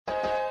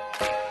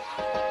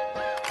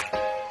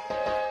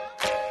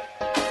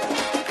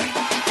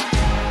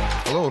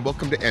and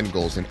welcome to End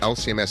Goals, an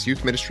LCMS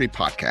Youth Ministry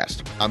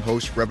podcast. I'm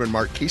host Reverend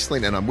Mark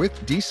Kiesling, and I'm with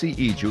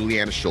DCE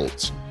Juliana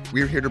Schultz.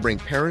 We are here to bring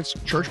parents,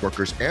 church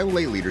workers, and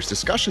lay leaders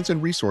discussions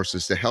and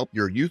resources to help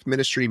your youth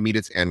ministry meet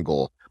its end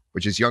goal,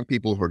 which is young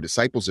people who are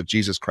disciples of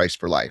Jesus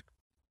Christ for life.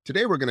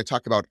 Today, we're going to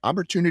talk about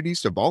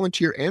opportunities to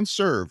volunteer and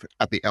serve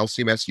at the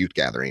LCMS Youth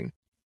Gathering.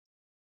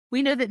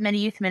 We know that many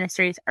youth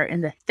ministries are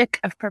in the thick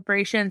of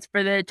preparations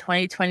for the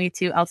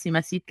 2022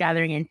 LCMS Youth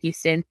Gathering in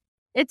Houston.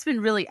 It's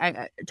been really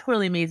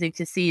totally amazing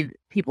to see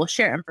people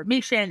share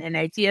information and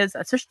ideas,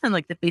 especially in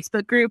like the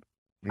Facebook group.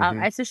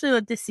 I especially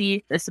love to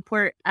see the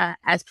support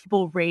as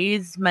people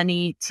raise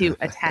money to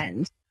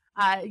attend.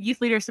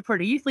 Youth leaders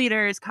supporting youth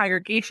leaders,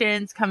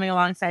 congregations coming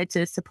alongside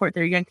to support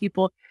their young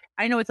people.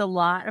 I know it's a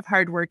lot of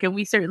hard work, and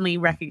we certainly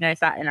recognize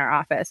that in our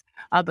office.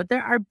 But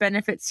there are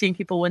benefits to young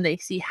people when they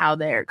see how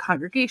their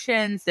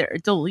congregations, their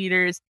adult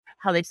leaders,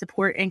 how they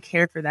support and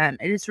care for them.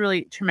 It is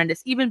really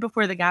tremendous, even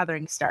before the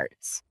gathering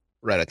starts.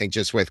 Right. I think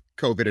just with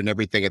COVID and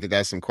everything, I think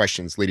that's some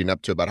questions leading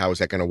up to about how is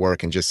that going to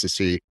work, and just to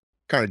see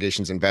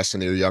congregations invest in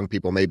their young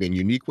people maybe in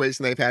unique ways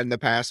than they've had in the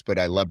past. But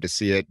I love to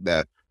see it,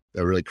 the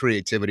really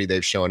creativity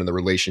they've shown and the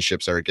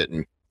relationships that are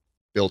getting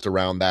built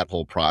around that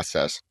whole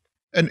process.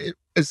 And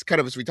as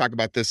we talk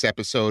about this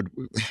episode,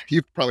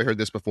 you've probably heard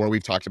this before,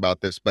 we've talked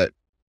about this, but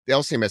the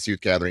LCMS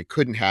Youth Gathering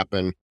couldn't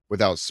happen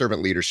without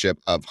servant leadership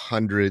of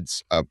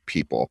hundreds of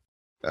people.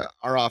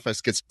 Our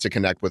office gets to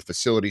connect with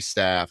facility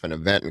staff and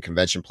event and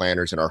convention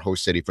planners in our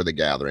host city for the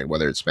gathering,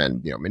 whether it's been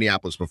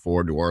Minneapolis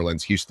before, New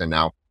Orleans, Houston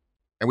now.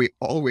 And we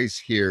always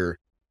hear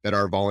that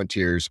our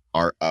volunteers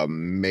are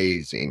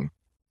amazing,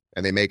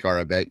 and they make our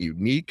event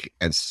unique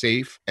and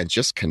safe and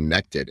just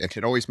connected. And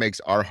it always makes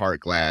our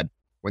heart glad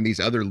when these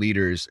other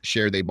leaders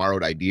share they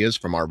borrowed ideas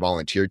from our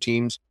volunteer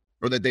teams,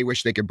 or that they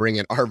wish they could bring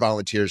in our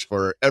volunteers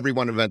for every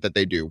one event that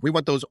they do. We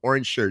want those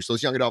orange shirts,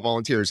 those young adult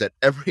volunteers at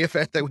every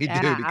event that we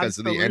do because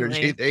of the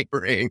energy they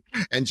bring.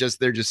 And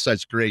they're just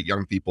such great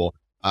young people.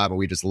 And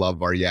we just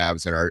love our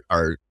YAVs and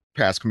our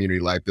past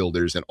community life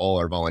builders and all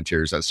our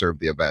volunteers that serve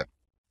the event.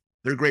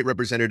 They're great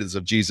representatives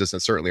of Jesus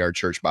and certainly our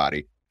church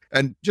body.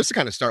 And just to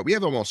kind of start, we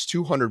have almost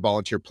 200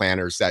 volunteer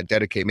planners that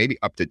dedicate maybe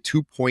up to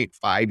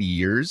 2.5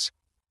 years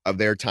of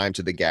their time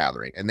to the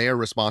gathering. And they are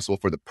responsible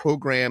for the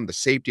program, the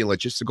safety and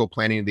logistical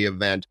planning of the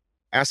event,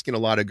 asking a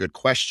lot of good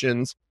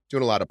questions,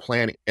 doing a lot of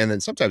planning, and then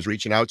sometimes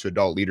reaching out to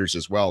adult leaders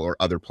as well or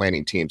other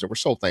planning teams. And we're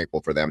so thankful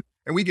for them.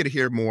 And we get to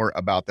hear more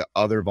about the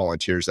other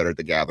volunteers that are at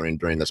the gathering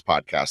during this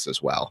podcast as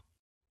well.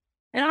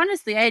 And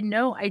honestly, I had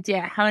no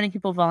idea how many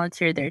people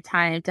volunteered their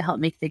time to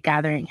help make the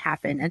gathering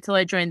happen until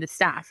I joined the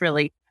staff,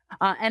 really.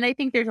 And I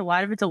think there's a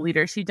lot of adult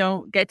leaders who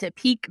don't get to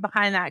peek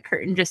behind that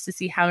curtain just to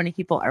see how many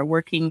people are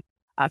working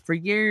for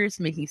years,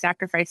 making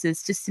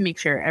sacrifices just to make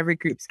sure every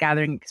group's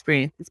gathering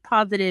experience is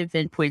positive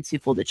and points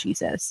people to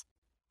Jesus.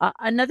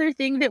 Another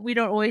thing that we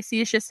don't always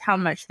see is just how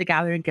much the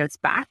gathering gives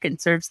back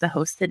and serves the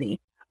host city.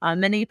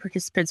 Many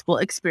participants will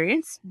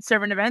experience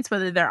servant events,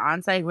 whether they're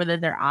on-site, whether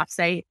they're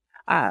off-site.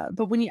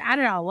 But when you add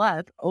it all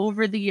up,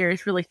 over the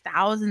years, really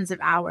thousands of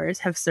hours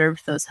have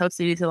served those host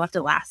cities and left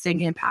a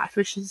lasting impact,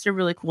 which is a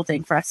really cool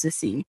thing for us to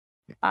see.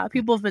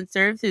 People have been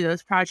served through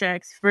those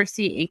projects,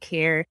 mercy and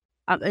care.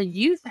 And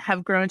youth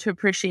have grown to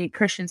appreciate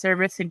Christian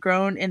service and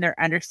grown in their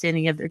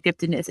understanding of their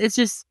giftedness. It's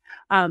just,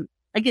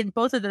 again,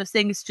 both of those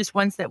things, just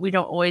ones that we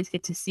don't always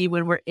get to see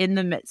when we're in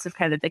the midst of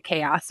kind of the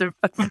chaos of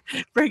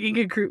bringing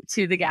a group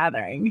to the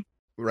gathering.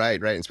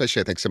 Right.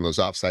 Especially, I think some of those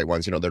offsite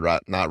ones, they're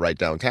not right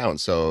downtown.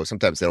 So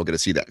sometimes they don't get to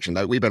see that action.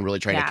 We've been really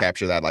trying to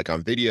capture that like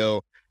on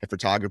video and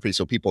photography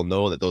so people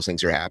know that those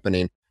things are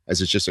happening, as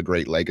it's just a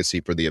great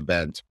legacy for the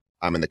event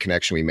and the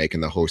connection we make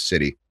in the host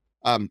city.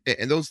 And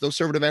those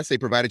servant events, they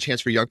provide a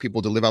chance for young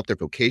people to live out their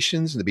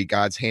vocations and to be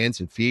God's hands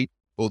and feet,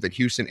 both at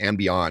Houston and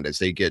beyond, as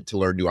they get to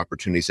learn new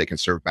opportunities they can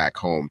serve back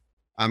home.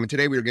 And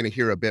today we're going to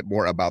hear a bit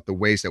more about the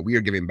ways that we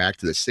are giving back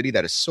to the city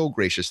that is so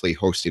graciously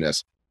hosting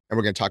us. And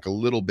we're going to talk a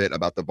little bit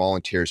about the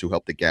volunteers who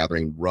help the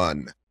gathering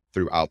run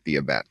throughout the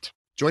event.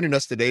 Joining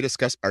us today to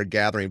discuss our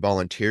gathering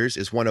volunteers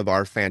is one of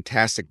our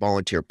fantastic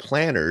volunteer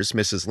planners,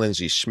 Mrs.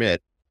 Lindsay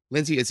Schmidt.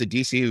 Lindsay is a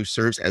DC who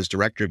serves as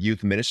Director of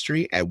Youth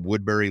Ministry at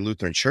Woodbury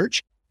Lutheran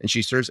Church, and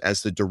she serves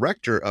as the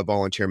Director of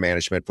Volunteer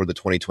Management for the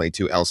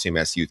 2022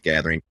 LCMS Youth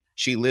Gathering.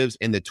 She lives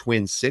in the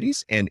Twin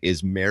Cities and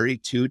is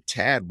married to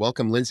Tad.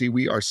 Welcome, Lindsay.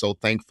 We are so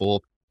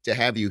thankful to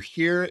have you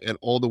here and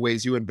all the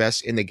ways you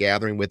invest in the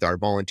gathering with our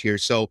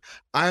volunteers. So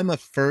I'm a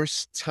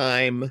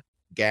first-time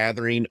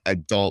gathering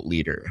adult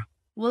leader.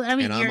 Well, I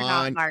mean, you're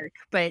not, Mark,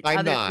 but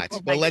I'm not.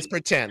 Well, let's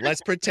pretend.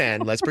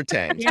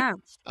 Yeah.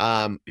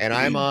 And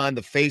I'm on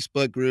the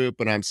Facebook group,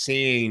 and I'm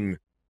seeing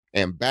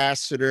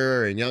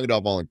ambassador and young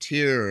adult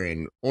volunteer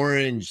and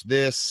orange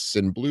this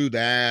and blue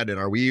that, and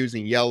are we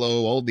using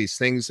yellow, all these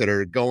things that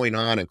are going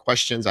on and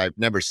questions. I've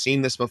never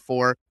seen this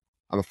before.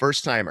 I'm a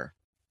first timer.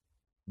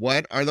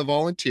 What are the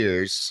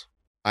volunteers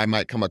I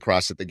might come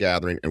across at the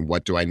gathering, and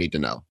what do I need to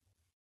know?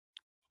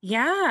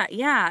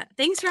 Yeah.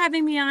 Thanks for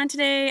having me on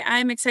today.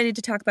 I'm excited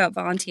to talk about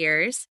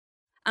volunteers.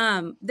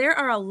 There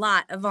are a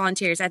lot of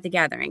volunteers at the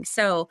gathering.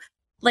 So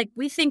like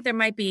we think there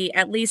might be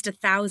at least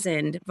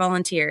 1,000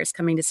 volunteers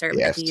coming to serve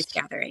at these Yes.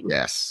 gatherings.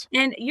 Yes.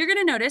 And you're going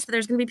to notice that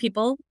there's going to be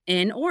people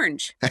in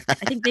orange. I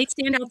think they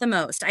stand out the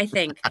most, I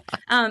think.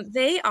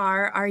 They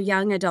are our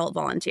young adult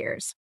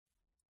volunteers.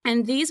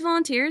 And these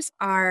volunteers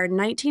are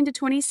 19 to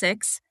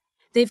 26.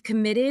 They've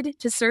committed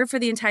to serve for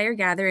the entire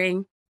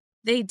gathering.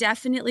 They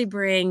definitely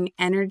bring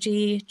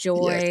energy,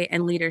 joy,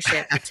 and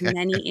leadership to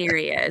many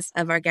areas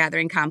of our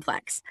gathering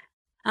complex.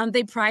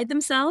 They pride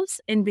themselves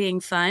in being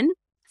fun,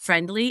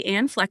 friendly,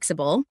 and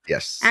flexible.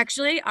 Yes.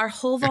 Actually, our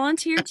whole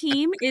volunteer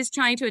team is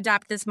trying to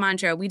adopt this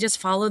mantra. We just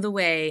follow the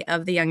way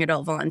of the young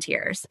adult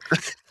volunteers.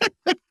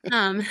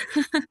 And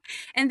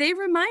they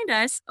remind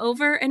us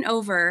over and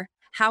over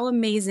how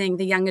amazing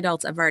the young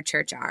adults of our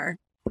church are.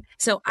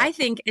 So I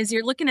think as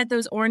you're looking at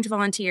those orange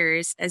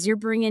volunteers, as you're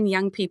bringing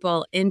young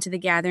people into the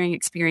gathering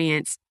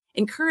experience,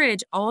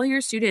 encourage all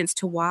your students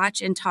to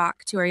watch and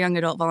talk to our young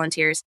adult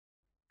volunteers,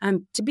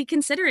 to be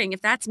considering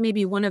if that's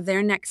maybe one of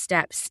their next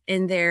steps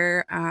in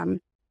their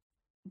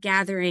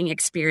gathering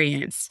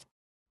experience.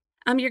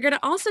 You're going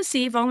to also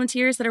see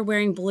volunteers that are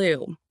wearing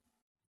blue.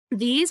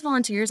 These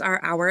volunteers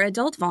are our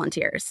adult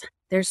volunteers.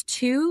 There's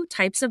two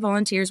types of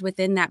volunteers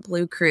within that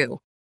blue crew.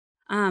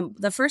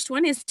 The first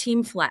one is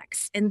Team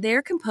Flex, and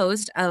they're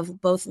composed of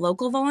both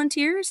local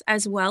volunteers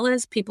as well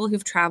as people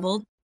who've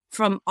traveled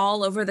from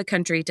all over the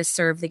country to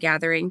serve the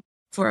gathering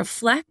for a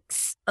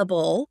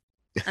flexible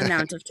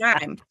amount of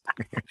time.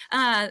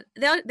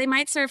 They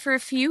might serve for a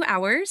few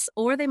hours,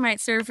 or they might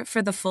serve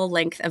for the full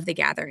length of the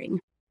gathering.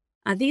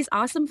 These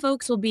awesome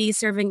folks will be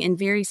serving in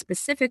very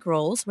specific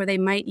roles where they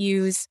might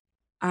use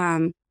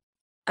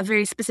a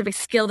very specific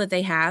skill that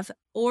they have,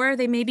 or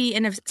they may be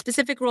in a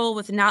specific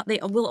role they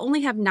will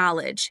only have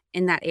knowledge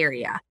in that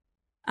area.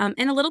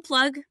 And a little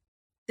plug,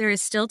 there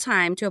is still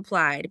time to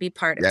apply to be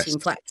part of Team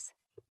Flex.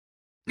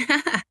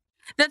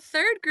 The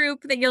third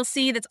group that you'll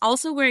see that's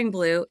also wearing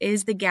blue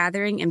is the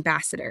gathering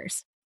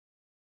ambassadors.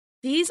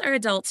 These are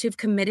adults who've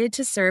committed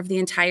to serve the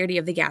entirety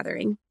of the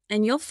gathering,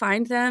 and you'll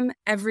find them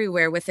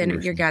everywhere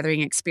within your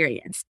gathering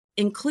experience,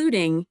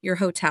 including your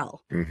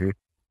hotel.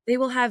 They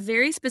will have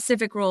very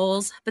specific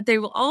roles, but they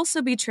will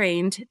also be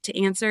trained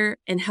to answer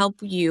and help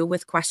you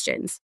with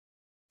questions.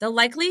 They'll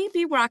likely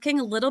be rocking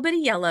a little bit of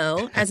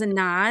yellow as a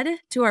nod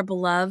to our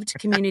beloved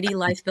community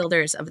life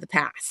builders of the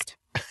past.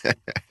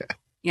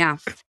 Yeah.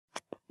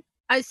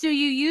 So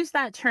you use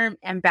that term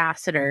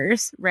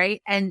ambassadors,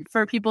 right? And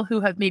for people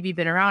who have maybe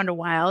been around a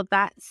while,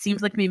 that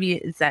seems like maybe,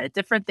 is that a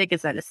different thing?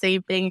 Is that the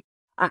same thing?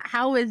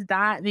 How is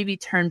that maybe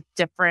termed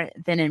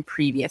different than in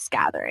previous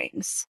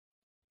gatherings?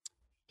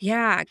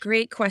 Yeah,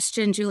 great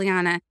question,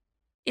 Juliana.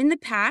 In the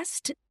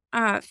past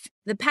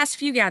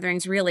few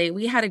gatherings, really,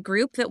 we had a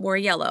group that wore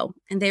yellow,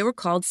 and they were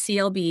called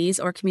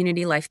CLBs, or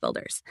Community Life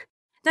Builders.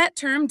 That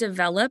term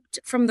developed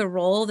from the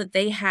role that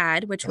they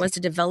had, which was to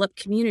develop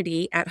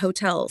community at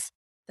hotels.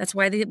 That's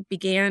why they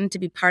began to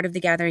be part of the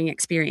gathering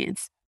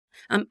experience.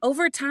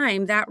 Over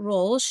time, that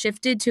role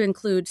shifted to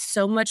include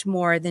so much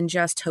more than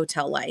just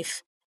hotel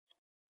life.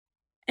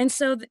 And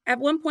so at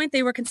one point,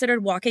 they were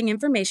considered walking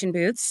information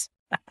booths.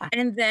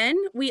 And then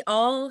we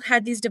all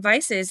had these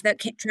devices that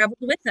traveled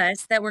with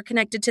us that were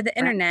connected to the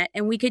internet,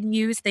 and we could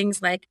use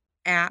things like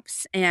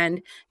apps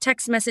and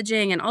text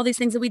messaging and all these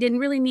things that we didn't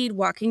really need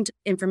walking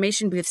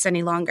information booths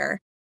any longer.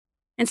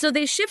 And so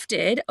they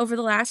shifted over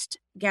the last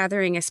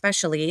gathering,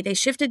 especially, they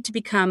shifted to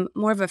become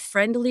more of a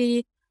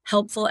friendly,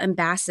 helpful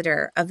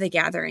ambassador of the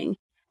gathering,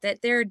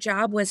 that their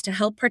job was to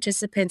help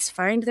participants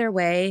find their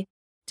way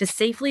to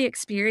safely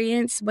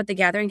experience what the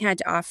gathering had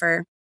to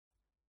offer,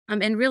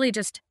 and really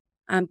just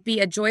be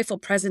a joyful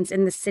presence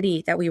in the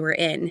city that we were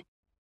in.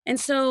 And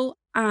so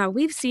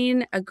we've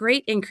seen a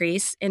great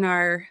increase in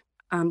our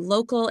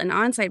local and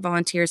on-site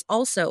volunteers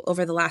also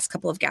over the last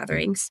couple of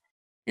gatherings.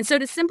 And so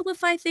to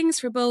simplify things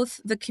for both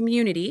the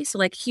community, so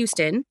like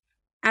Houston,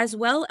 as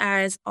well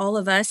as all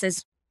of us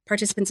as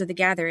participants of the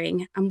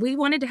gathering, we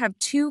wanted to have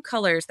two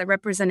colors that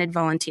represented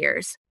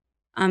volunteers.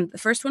 The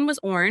first one was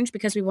orange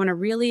because we want to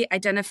really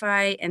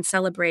identify and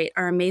celebrate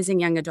our amazing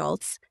young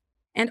adults,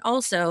 and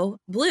also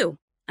blue,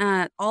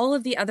 all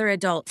of the other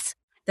adults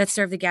that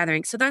serve the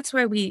gathering. So that's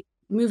why we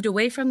moved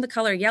away from the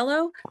color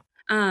yellow,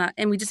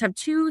 and we just have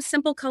two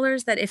simple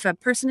colors that if a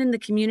person in the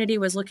community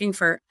was looking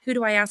for who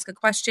do I ask a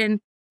question,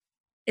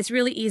 it's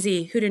really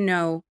easy who to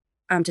know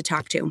to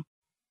talk to.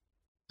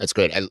 That's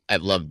great. I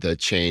love the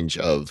change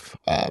of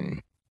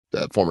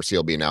the former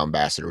CLB now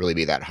ambassador, really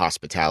be that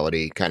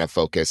hospitality kind of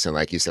focus. And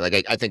like you said,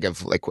 like I think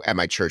of like at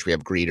my church, we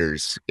have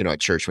greeters, at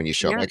church when you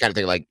show up. I kind of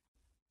think like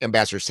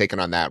ambassadors taking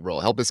on that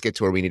role, help us get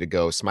to where we need to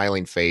go,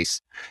 smiling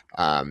face,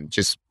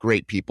 just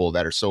great people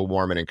that are so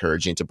warm and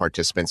encouraging to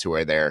participants who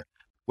are there,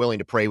 willing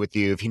to pray with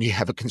you if you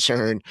have a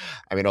concern.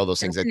 I mean, all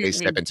those things that they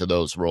step into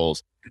those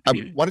roles.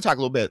 I want to talk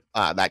a little bit,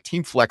 that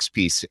Team Flex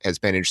piece has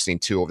been interesting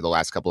too over the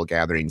last couple of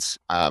gatherings.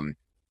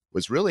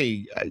 Was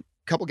really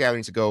couple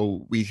gatherings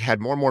ago, we had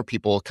more and more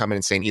people come in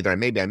and saying either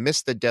maybe I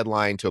missed the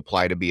deadline to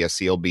apply to be a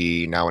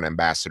CLB, now an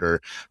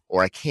ambassador,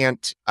 or I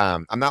can't,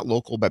 I'm not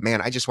local, but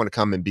man, I just want to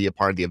come and be a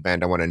part of the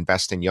event. I want to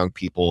invest in young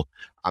people.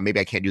 Maybe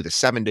I can't do the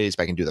 7 days,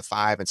 but I can do the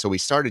 5. And so we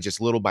started just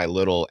little by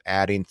little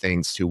adding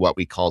things to what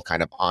we call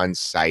kind of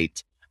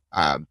on-site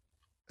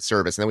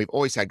service. And then we've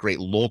always had great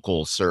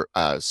local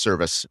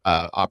service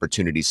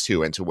opportunities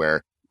too, and to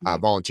where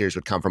volunteers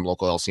would come from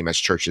local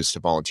LCMS churches to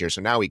volunteer.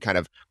 So now we kind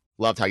of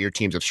loved how your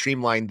teams have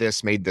streamlined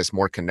this, made this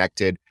more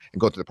connected, and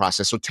go through the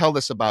process. So tell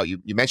us about,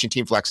 you mentioned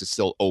Team Flex is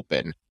still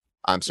open.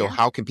 So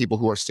how can people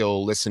who are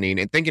still listening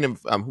and thinking of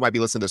who might be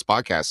listening to this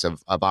podcast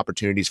of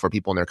opportunities for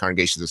people in their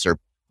congregations to serve,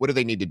 what do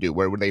they need to do?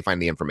 Where would they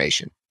find the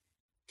information?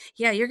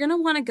 Yeah, you're going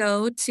to want to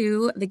go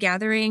to the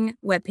Gathering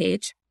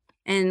webpage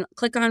and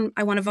click on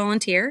I want to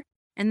volunteer.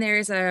 And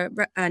there's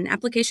an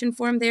application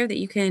form there that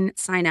you can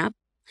sign up.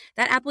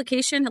 That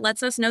application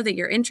lets us know that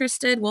you're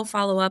interested. We'll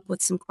follow up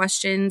with some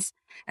questions,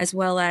 as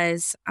well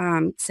as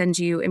send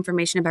you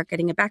information about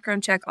getting a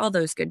background check, all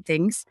those good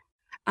things.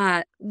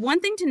 One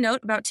thing to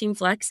note about Team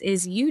Flex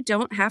is you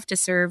don't have to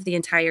serve the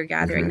entire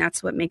gathering.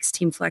 That's what makes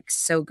Team Flex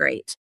so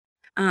great.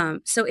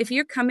 So if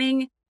you're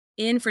coming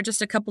in for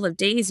just a couple of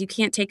days, you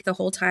can't take the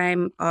whole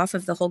time off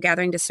of the whole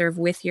gathering to serve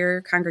with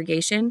your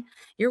congregation.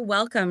 You're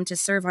welcome to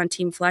serve on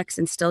Team Flex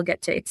and still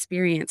get to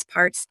experience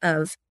parts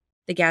of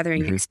the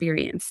gathering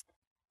experience.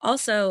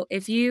 Also,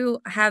 if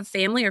you have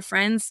family or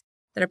friends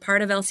that are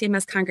part of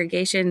LCMS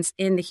congregations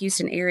in the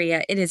Houston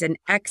area, it is an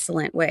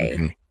excellent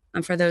way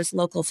for those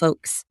local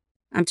folks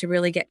to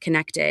really get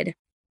connected.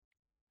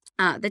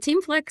 The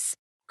Team Flex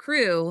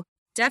crew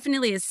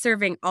definitely is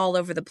serving all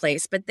over the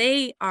place, but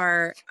they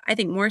are, I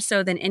think, more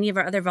so than any of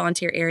our other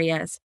volunteer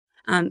areas.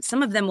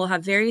 Some of them will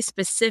have very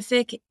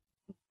specific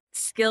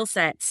skill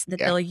sets that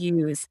they'll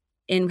use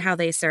in how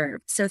they serve.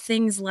 So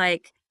things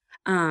like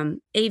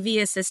AV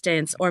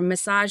assistants or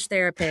massage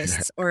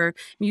therapists or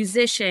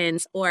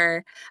musicians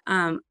or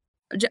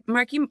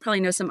Mark, you probably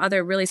know some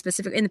other really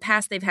specific. In the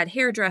past, they've had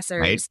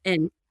hairdressers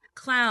and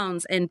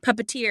clowns and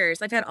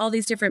puppeteers. I've had all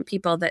these different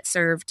people that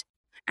served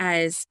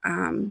as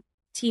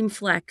Team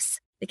Flex.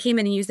 They came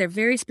in and used their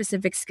very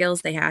specific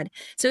skills they had.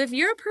 So if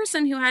you're a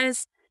person who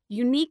has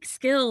unique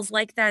skills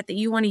like that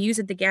you want to use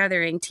at the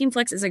gathering, Team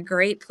Flex is a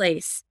great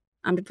place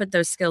to put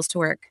those skills to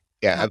work.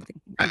 Yeah,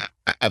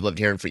 I've loved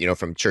hearing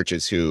from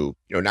churches who,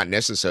 not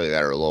necessarily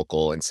that are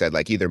local, and said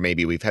like either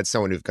maybe we've had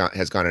someone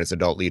has gone as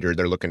adult leader,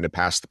 they're looking to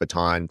pass the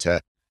baton to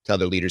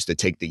other leaders to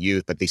take the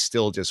youth, but they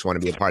still just want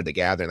to be a part of the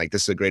gathering. Like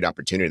this is a great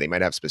opportunity. They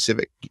might have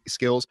specific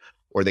skills,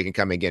 or they can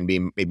come again, be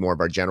maybe more of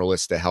our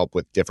generalists to help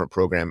with different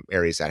program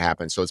areas that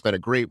happen. So it's been a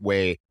great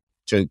way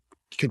to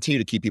continue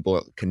to keep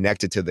people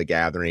connected to the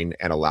gathering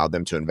and allow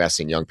them to invest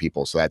in young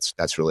people. So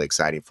that's really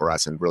exciting for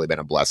us and really been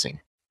a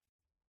blessing.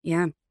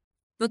 Yeah.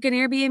 Book an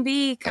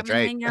Airbnb, come and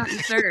hang out and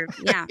serve.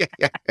 Yeah.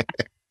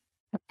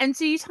 And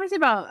so you talked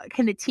about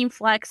kind of Team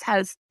Flex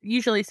has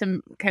usually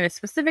some kind of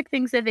specific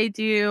things that they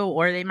do,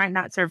 or they might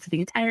not serve for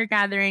the entire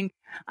gathering.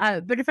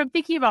 But if I'm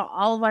thinking about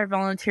all of our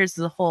volunteers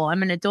as a whole,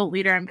 I'm an adult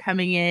leader, I'm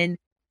coming in.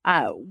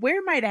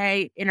 Where might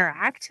I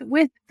interact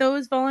with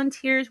those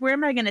volunteers? Where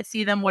am I going to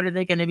see them? What are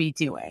they going to be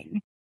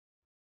doing?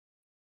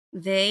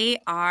 They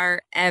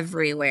are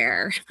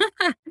everywhere.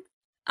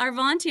 Our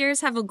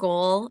volunteers have a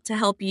goal to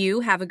help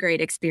you have a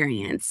great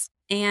experience.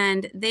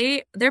 And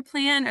their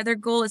plan or their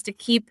goal is to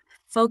keep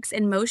folks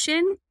in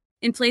motion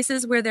in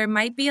places where there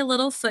might be a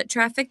little foot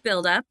traffic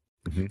buildup.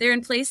 They're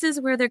in places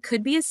where there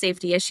could be a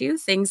safety issue,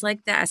 things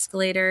like the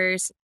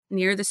escalators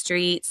near the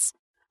streets,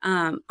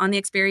 on the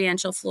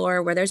experiential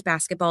floor where there's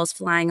basketballs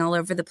flying all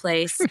over the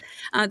place.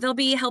 They'll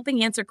be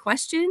helping answer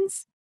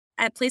questions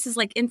at places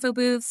like info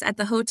booths, at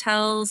the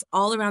hotels,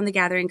 all around the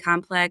gathering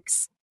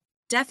complex,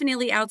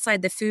 definitely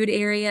outside the food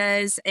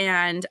areas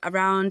and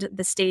around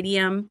the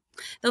stadium.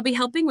 They'll be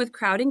helping with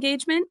crowd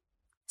engagement,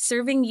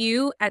 serving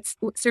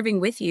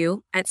with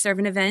you at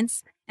servant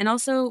events, and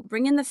also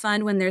bring in the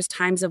fun when there's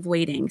times of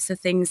waiting. So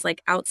things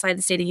like outside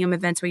the stadium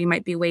events where you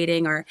might be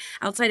waiting, or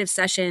outside of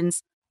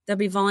sessions, there'll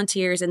be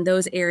volunteers in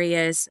those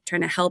areas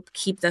trying to help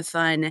keep the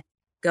fun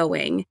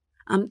going.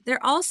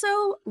 They're also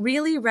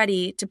really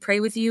ready to pray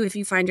with you if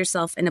you find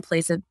yourself in a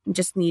place of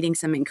just needing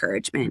some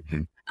encouragement.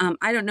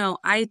 I don't know.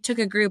 I took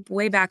a group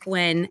way back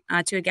when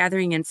to a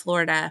gathering in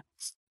Florida,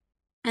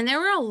 and there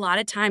were a lot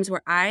of times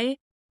where I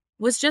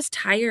was just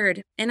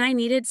tired and I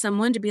needed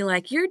someone to be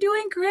like, you're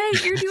doing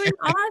great. You're doing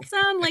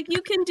awesome. Like,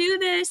 you can do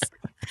this.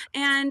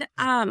 And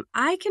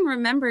I can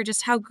remember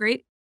just how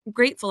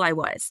grateful I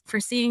was for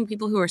seeing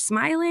people who were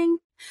smiling,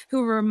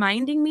 who were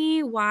reminding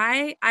me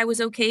why I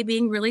was okay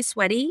being really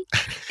sweaty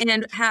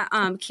and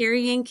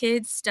carrying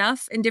kids'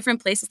 stuff in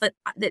different places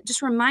that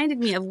just reminded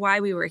me of why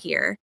we were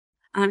here.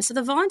 So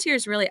the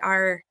volunteers really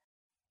are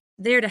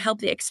there to help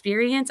the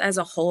experience as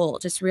a whole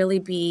just really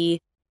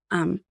be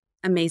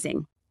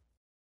amazing.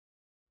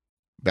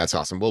 That's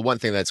awesome. Well, one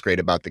thing that's great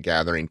about the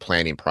gathering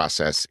planning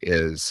process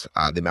is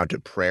the amount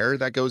of prayer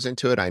that goes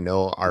into it. I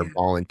know our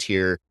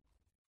volunteer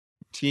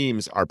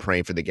teams are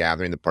praying for the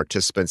gathering, the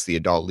participants, the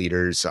adult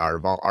leaders,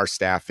 our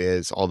staff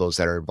is, all those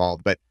that are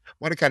involved. But I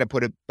want to kind of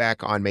put it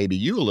back on maybe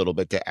you a little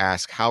bit to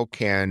ask, how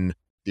can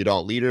the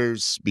adult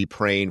leaders be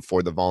praying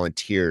for the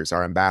volunteers,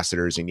 our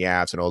ambassadors and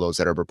YAVs and all those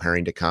that are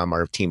preparing to come,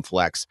 our Team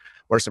Flex?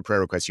 What are some prayer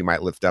requests you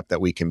might lift up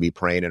that we can be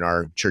praying in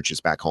our churches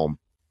back home?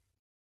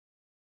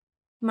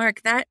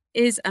 Mark, that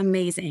is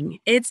amazing.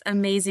 It's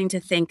amazing to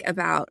think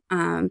about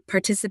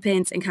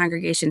participants and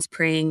congregations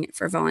praying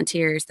for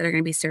volunteers that are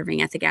going to be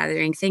serving at the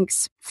gathering.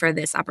 Thanks for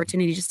this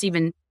opportunity just to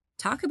even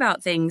talk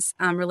about things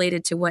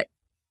related to what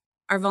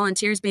our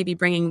volunteers may be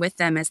bringing with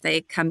them as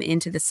they come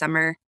into the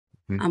summer.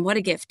 What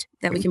a gift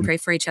that we can pray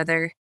for each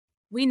other.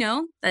 We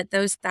know that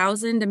those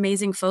 1,000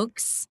 amazing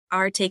folks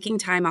are taking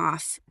time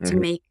off to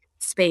make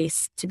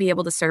space to be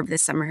able to serve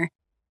this summer.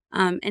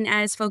 And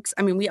as folks,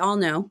 I mean, we all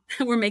know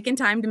we're making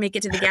time to make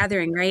it to the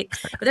gathering, right?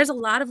 But there's a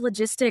lot of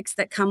logistics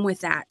that come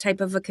with that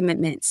type of a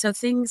commitment. So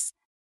things,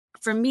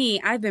 for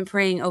me, I've been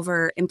praying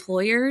over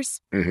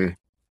employers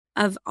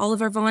of all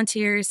of our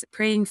volunteers,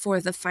 praying for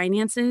the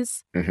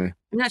finances. I'm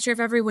not sure if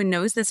everyone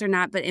knows this or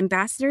not, but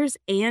ambassadors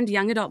and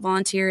young adult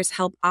volunteers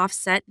help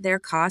offset their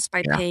costs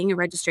by paying a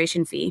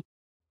registration fee.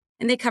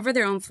 And they cover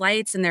their own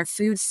flights and their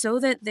food so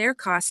that their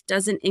cost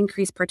doesn't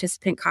increase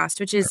participant cost,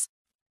 which is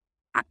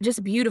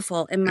just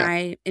beautiful in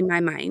my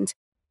mind.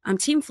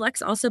 Team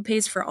Flex also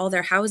pays for all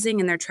their housing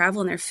and their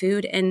travel and their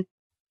food. And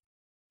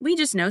we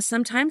just know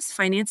sometimes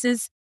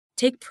finances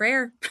take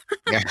prayer.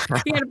 You got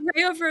to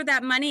pray over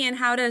that money and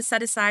how to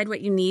set aside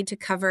what you need to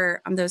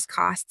cover those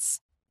costs.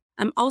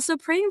 I'm also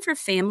praying for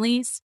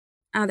families.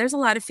 There's a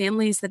lot of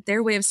families that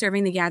their way of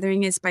serving the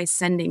gathering is by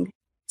sending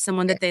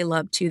someone that they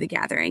love to the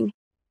gathering.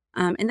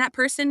 And that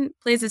person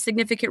plays a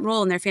significant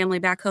role in their family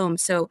back home.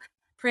 So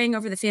praying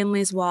over the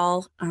families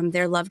while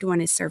their loved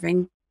one is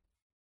serving.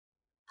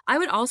 I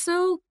would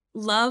also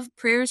love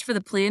prayers for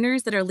the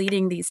planners that are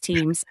leading these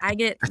teams. I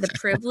get the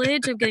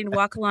privilege of getting to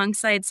walk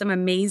alongside some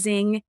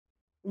amazing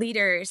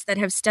leaders that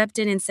have stepped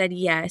in and said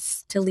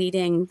yes to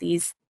leading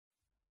these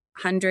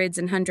hundreds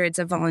and hundreds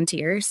of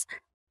volunteers.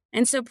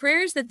 And so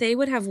prayers that they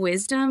would have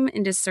wisdom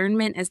and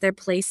discernment as they're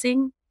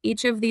placing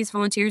each of these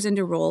volunteers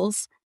into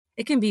roles.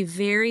 It can be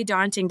very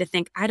daunting to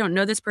think, I don't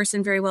know this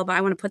person very well, but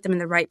I want to put them in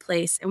the right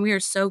place. And we are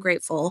so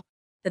grateful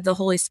that the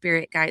Holy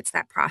Spirit guides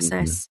that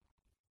process.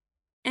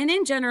 And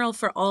in general,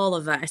 for all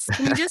of us,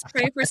 can we just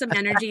pray for some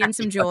energy and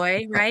some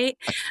joy, right?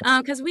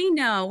 Because we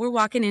know we're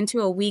walking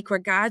into a week where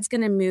God's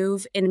going to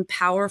move in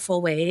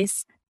powerful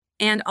ways.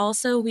 And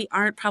also, we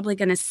aren't probably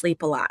going to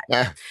sleep a lot.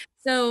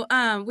 So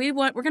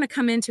we're going to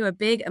come into a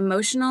big,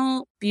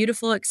 emotional,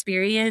 beautiful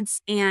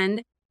experience.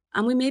 And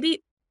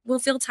we'll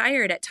feel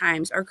tired at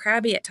times or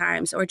crabby at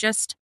times or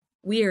just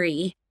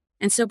weary.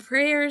 And so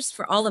prayers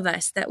for all of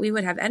us that we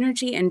would have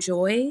energy and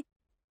joy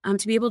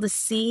to be able to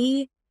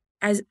see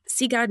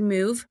God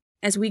move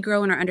as we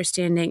grow in our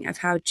understanding of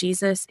how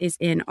Jesus is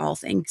in all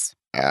things.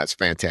 That's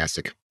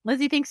fantastic.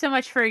 Lizzie, thanks so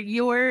much for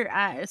your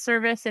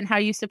service and how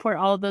you support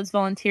all of those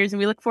volunteers. And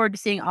we look forward to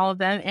seeing all of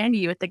them and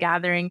you at the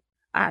gathering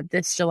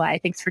this July.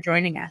 Thanks for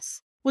joining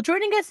us. Well,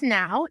 joining us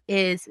now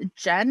is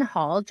Jen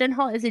Hall. Jen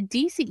Hall is a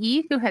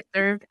DCE who has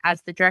served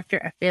as the Director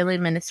of Family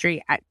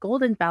Ministry at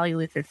Golden Valley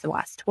Lutheran for the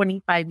last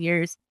 25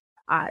 years.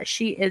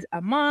 She is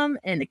a mom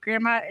and a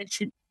grandma, and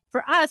she,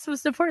 for us,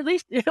 was importantly,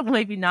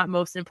 maybe not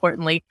most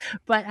importantly,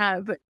 but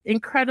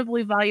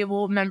incredibly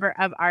valuable member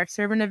of our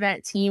servant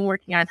event team,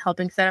 working on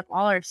helping set up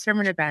all our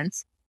servant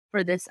events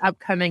for this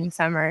upcoming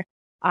summer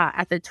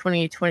at the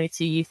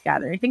 2022 Youth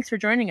Gathering. Thanks for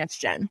joining us,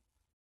 Jen.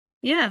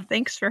 Yeah,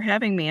 thanks for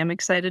having me. I'm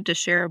excited to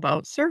share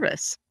about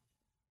service.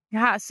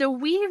 Yeah, so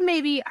we've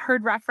maybe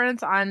heard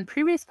reference on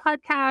previous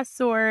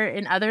podcasts or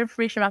in other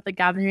information about the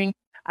gathering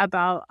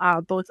about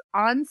both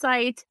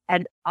on-site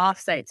and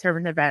off-site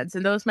servant events.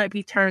 And those might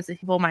be terms that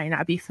people might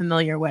not be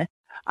familiar with.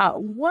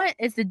 What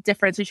is the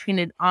difference between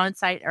an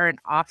on-site or an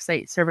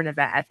off-site servant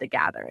event at the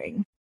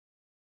gathering?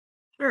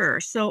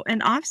 Sure. So an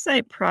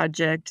offsite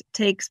project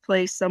takes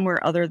place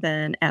somewhere other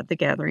than at the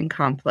gathering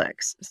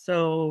complex.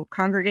 So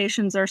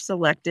congregations are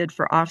selected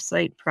for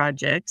offsite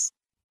projects,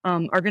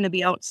 are going to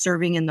be out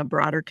serving in the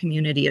broader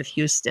community of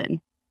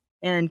Houston.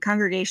 And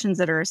congregations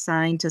that are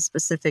assigned to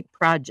specific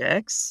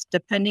projects,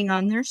 depending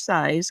on their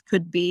size,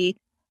 could be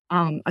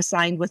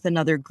assigned with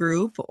another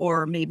group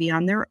or maybe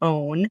on their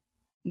own.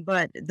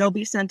 But they'll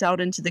be sent out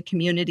into the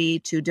community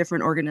to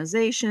different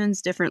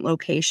organizations, different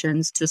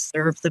locations to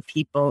serve the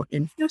people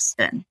in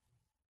Houston.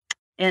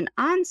 And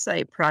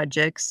on-site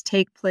projects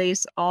take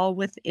place all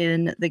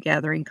within the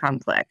gathering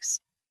complex.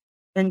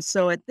 And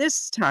so at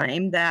this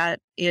time, that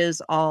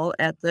is all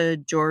at the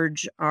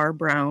George R.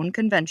 Brown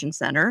Convention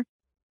Center.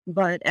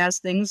 But as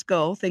things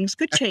go, things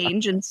could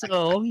change. And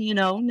so,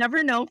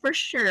 never know for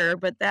sure,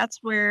 but that's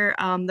where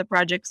the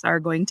projects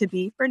are going to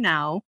be for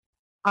now.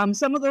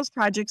 Some of those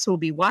projects will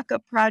be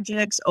walk-up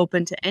projects,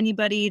 open to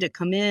anybody to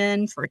come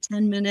in for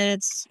 10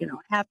 minutes,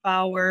 half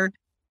hour,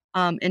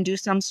 and do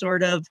some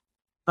sort of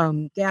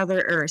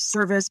gather or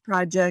service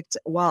project,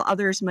 while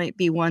others might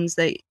be ones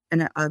that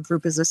a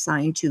group is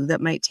assigned to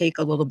that might take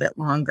a little bit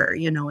longer,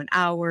 an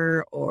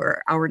hour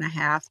or hour and a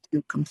half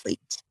to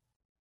complete.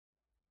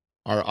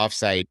 Our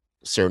offsite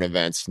certain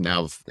events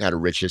now have had a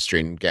rich history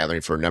in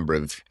gathering for a number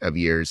of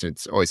years.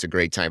 It's always a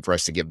great time for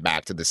us to give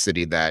back to the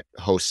city that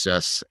hosts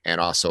us,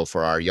 and also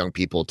for our young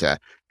people to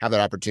have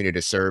that opportunity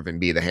to serve and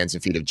be the hands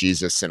and feet of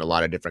Jesus in a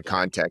lot of different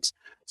contexts.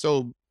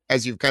 So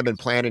as you've kind of been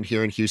planning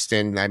here in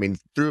Houston, I mean,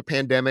 through a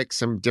pandemic,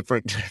 some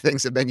different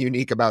things have been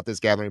unique about this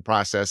gathering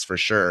process for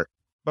sure.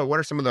 But what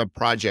are some of the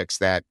projects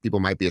that people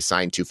might be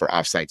assigned to for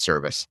offsite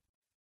service?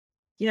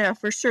 Yeah,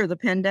 for sure. The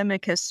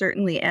pandemic has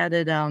certainly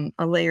added a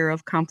layer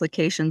of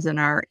complications in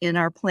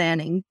our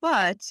planning.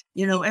 But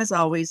as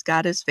always,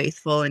 God is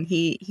faithful, and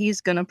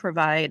He's going to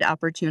provide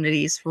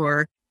opportunities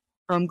for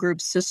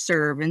groups to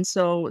serve. And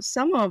so,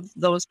 some of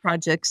those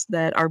projects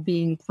that are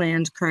being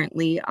planned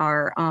currently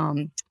are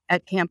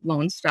at Camp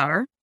Lone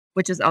Star,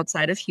 which is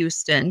outside of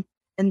Houston,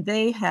 and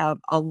they have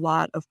a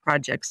lot of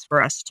projects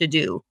for us to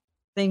do.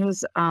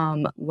 Things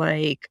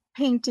like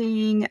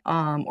painting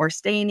or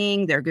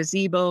staining their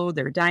gazebo,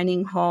 their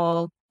dining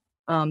hall.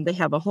 They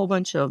have a whole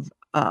bunch of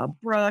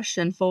brush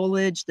and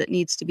foliage that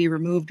needs to be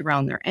removed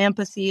around their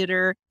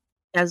amphitheater,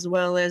 as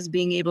well as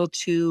being able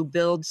to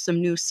build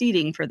some new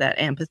seating for that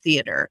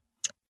amphitheater.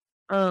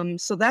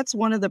 So that's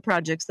one of the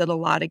projects that a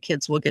lot of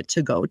kids will get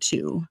to go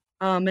to.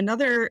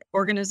 Another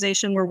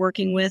organization we're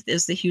working with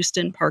is the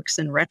Houston Parks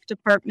and Rec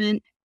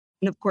Department.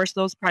 And of course,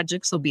 those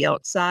projects will be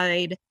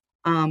outside,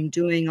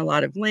 doing a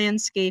lot of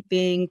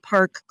landscaping,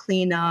 park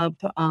cleanup,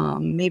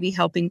 maybe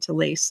helping to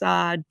lay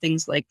sod,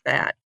 things like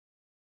that.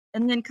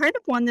 And then kind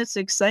of one that's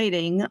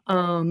exciting,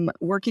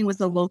 working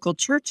with a local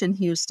church in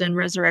Houston,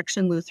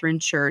 Resurrection Lutheran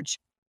Church.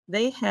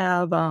 They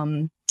have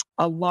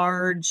a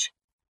large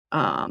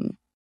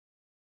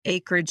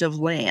acreage of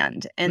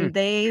land, and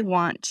they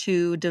want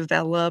to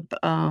develop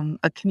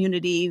a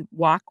community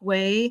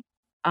walkway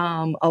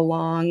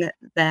along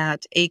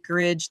that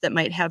acreage that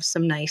might have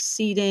some nice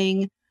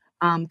seating.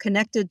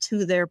 Connected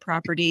to their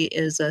property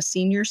is a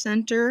senior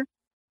center.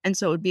 And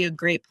so it would be a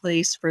great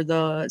place for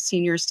the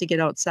seniors to get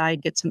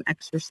outside, get some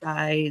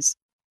exercise,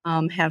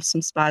 have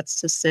some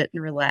spots to sit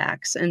and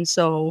relax. And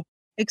so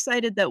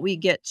excited that we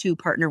get to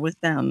partner with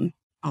them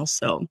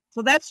also.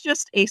 So that's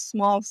just a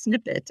small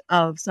snippet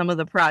of some of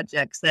the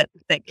projects that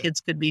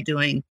kids could be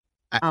doing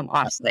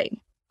offsite.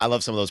 I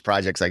love some of those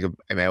projects. Like,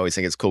 I always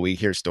think it's cool. We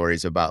hear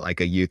stories about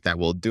like a youth that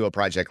will do a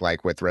project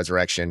like with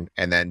Resurrection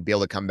and then be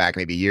able to come back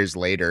maybe years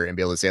later and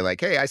be able to say like,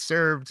 hey, I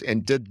served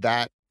and did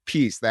that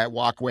piece, that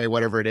walkway,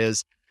 whatever it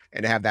is,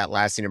 and to have that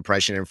lasting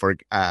impression. And for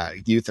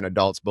youth and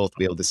adults both to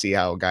be able to see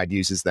how God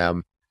uses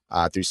them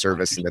through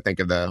service, and to think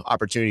of the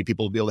opportunity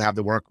people will be able to have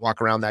to walk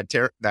around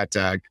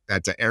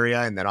that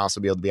area, and then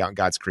also be able to be out in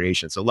God's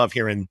creation. So love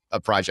hearing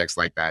of projects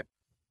like that.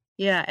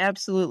 Yeah,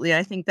 absolutely.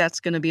 I think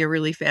that's going to be a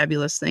really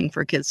fabulous thing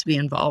for kids to be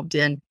involved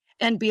in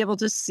and be able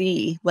to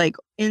see like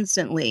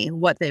instantly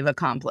what they've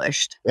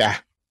accomplished. Yeah.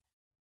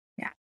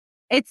 Yeah.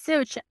 It's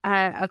such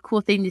a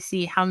cool thing to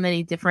see how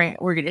many different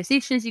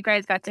organizations you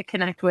guys got to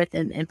connect with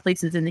and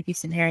places in the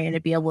Houston area to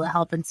be able to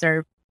help and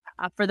serve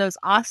for those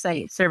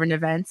offsite servant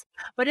events.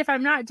 But if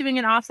I'm not doing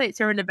an offsite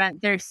servant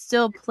event, there's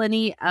still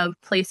plenty of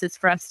places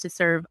for us to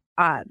serve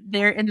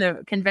there in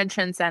the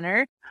convention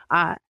center,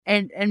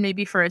 and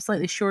maybe for a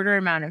slightly shorter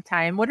amount of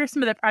time. What are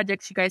some of the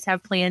projects you guys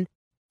have planned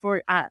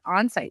for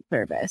on-site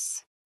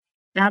service?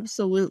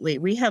 Absolutely.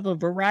 We have a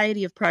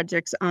variety of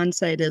projects on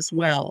site as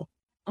well.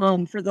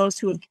 For those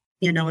who have,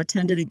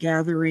 attended a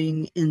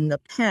gathering in the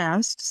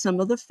past, some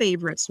of the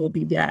favorites will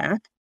be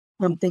back.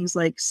 Things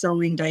like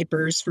sewing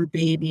diapers for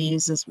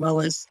babies, as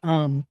well as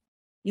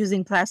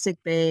using plastic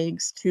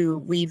bags to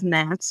weave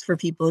mats for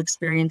people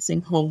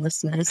experiencing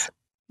homelessness.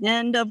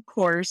 And of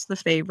course, the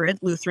favorite,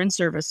 Lutheran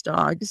service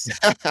dogs.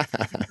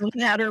 No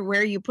matter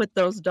where you put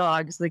those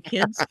dogs, the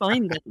kids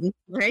find them,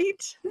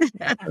 right?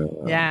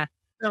 Yeah.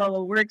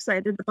 So we're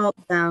excited about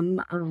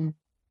them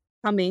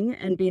coming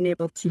and being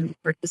able to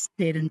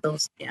participate in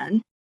those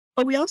again.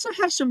 But we also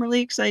have some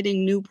really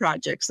exciting new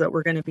projects that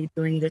we're going to be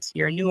doing this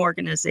year, new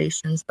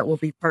organizations that we'll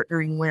be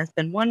partnering with.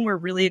 And one we're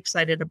really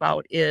excited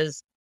about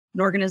is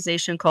an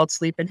organization called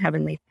Sleep in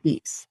Heavenly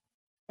Peace.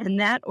 And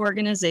that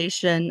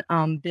organization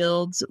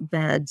builds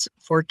beds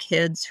for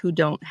kids who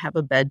don't have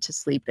a bed to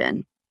sleep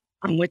in,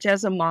 which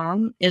as a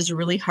mom is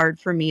really hard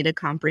for me to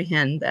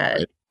comprehend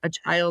that a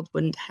child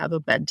wouldn't have a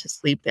bed to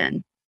sleep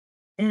in.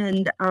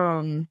 And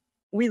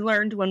we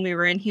learned when we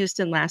were in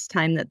Houston last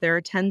time that there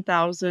are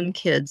 10,000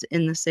 kids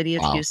in the city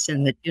of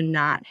Houston that do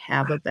not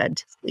have a bed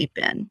to sleep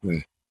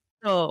in.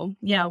 So,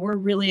 yeah, we're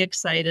really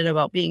excited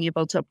about being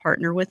able to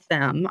partner with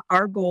them.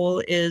 Our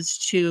goal is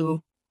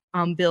to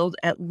build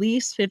at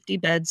least 50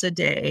 beds a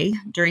day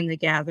during the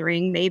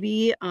gathering,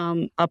 maybe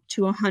up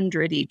to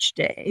 100 each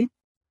day.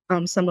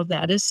 Some of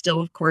that is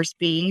still, of course,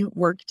 being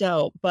worked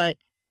out. But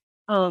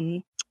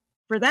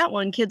for that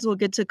one, kids will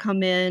get to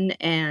come in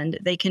and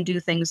they can do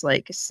things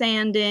like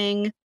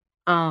sanding,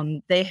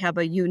 They have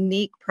a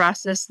unique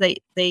process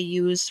they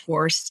use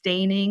for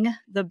staining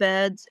the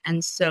beds.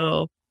 And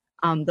so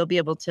they'll be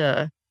able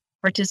to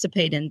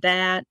participate in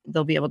that.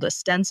 They'll be able to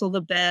stencil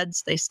the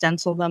beds. They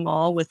stencil them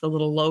all with a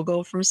little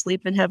logo from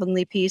Sleep in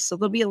Heavenly Peace. So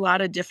there'll be a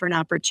lot of different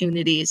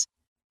opportunities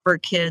for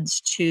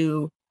kids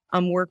to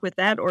work with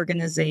that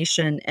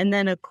organization. And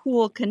then a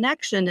cool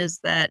connection is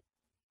that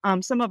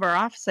some of our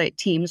offsite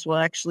teams will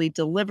actually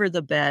deliver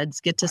the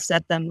beds, get to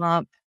set them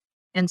up.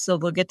 And so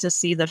they'll get to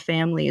see the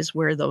families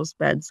where those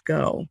beds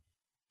go.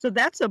 So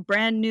that's a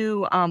brand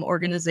new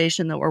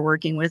organization that we're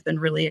working with and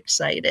really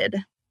excited.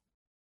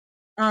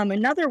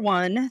 Another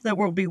one that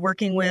we'll be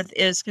working with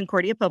is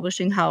Concordia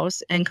Publishing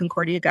House and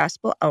Concordia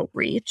Gospel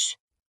Outreach.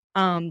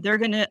 They're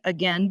going to,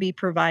 again, be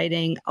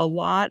providing a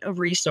lot of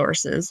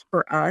resources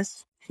for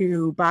us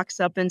to box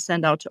up and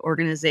send out to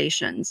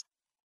organizations.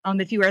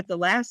 If you were at the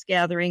last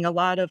gathering, a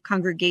lot of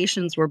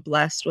congregations were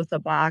blessed with a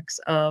box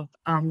of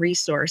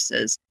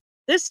resources.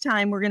 This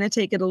time, we're going to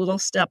take it a little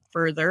step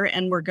further,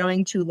 and we're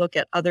going to look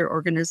at other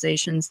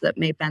organizations that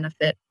may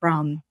benefit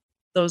from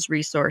those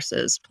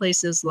resources,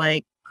 places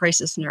like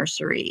Crisis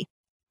Nursery,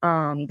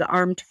 the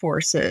Armed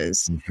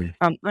Forces,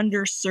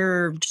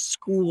 underserved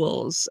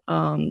schools,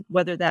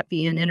 whether that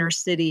be in inner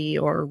city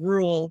or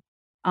rural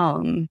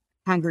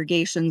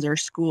congregations or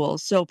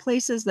schools. So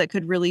places that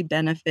could really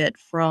benefit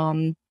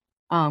from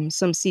some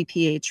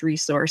CPH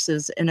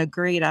resources, and a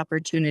great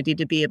opportunity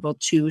to be able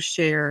to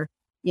share,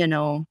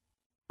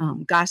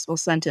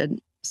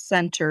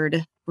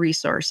 gospel-centered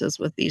resources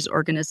with these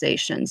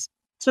organizations.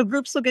 So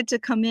groups will get to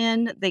come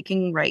in, they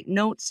can write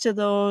notes to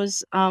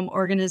those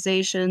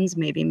organizations,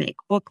 maybe make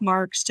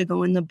bookmarks to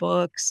go in the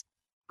books,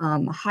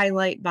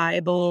 highlight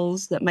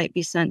Bibles that might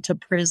be sent to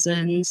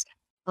prisons,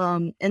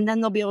 and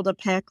then they'll be able to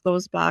pack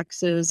those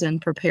boxes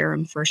and prepare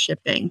them for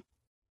shipping.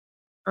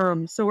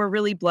 So we're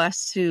really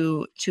blessed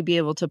to be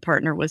able to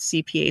partner with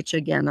CPH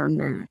again on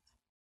that.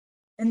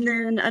 And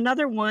then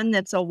another one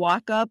that's a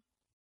walk-up,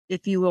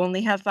 if you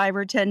only have 5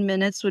 or 10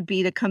 minutes, would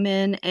be to come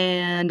in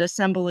and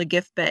assemble a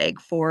gift bag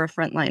for a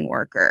frontline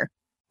worker.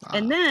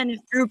 And then if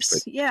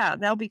groups,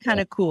 that'll be kind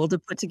of cool to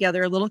put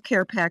together a little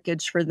care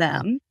package for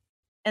them.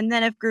 And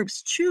then if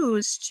groups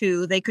choose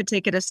to, they could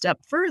take it a step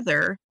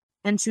further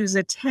and choose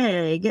a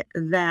tag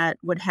that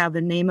would have the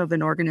name of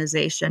an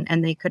organization,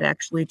 and they could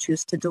actually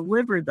choose to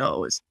deliver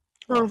those.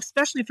 So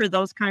especially for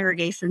those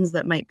congregations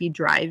that might be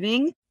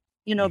driving,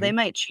 they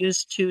might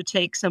choose to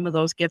take some of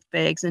those gift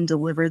bags and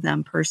deliver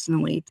them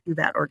personally to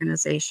that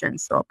organization.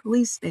 So a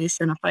police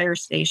station, a fire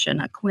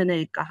station, a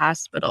clinic, a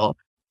hospital.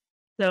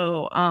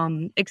 So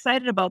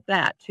excited about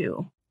that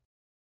too.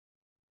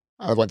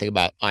 One thing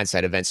about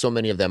on-site events, so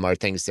many of them are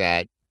things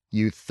that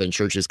youth and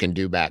churches can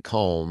do back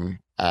home.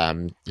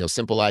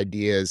 Simple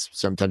ideas,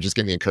 sometimes just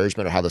getting the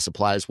encouragement of how the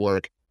supplies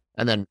work.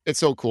 And then it's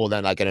so cool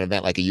then, like an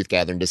event like a youth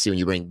gathering, to see when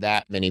you bring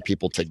that many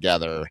people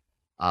together,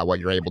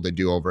 what you're able to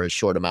do over a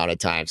short amount of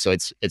time. So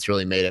it's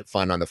really made it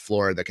fun on the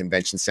floor of the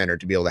convention center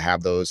to be able to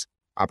have those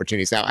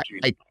opportunities. Now,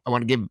 I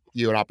want to give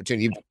you an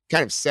opportunity. You've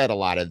kind of said a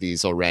lot of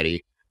these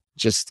already,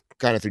 just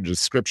kind of through the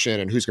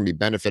description and who's going to be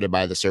benefited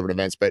by the servant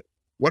events. But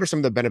what are some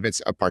of the benefits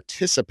of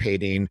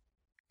participating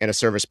in a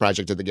service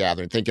project at the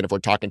gathering? Thinking if we're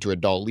talking to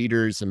adult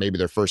leaders and maybe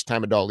their first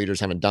time adult leaders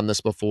haven't done this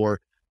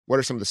before, what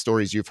are some of the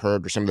stories you've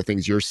heard or some of the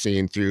things you're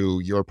seeing through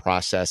your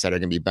process that are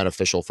going to be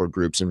beneficial for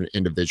groups and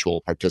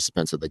individual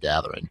participants of the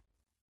gathering?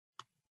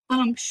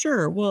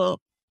 Sure.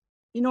 Well,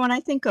 when I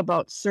think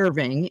about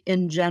serving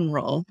in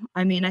general,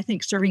 I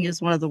think serving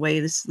is one of the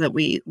ways that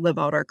we live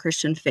out our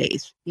Christian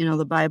faith.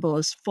 The Bible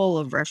is full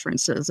of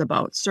references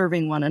about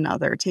serving one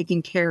another,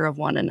 taking care of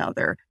one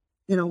another,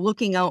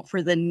 looking out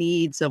for the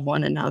needs of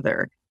one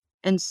another.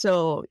 And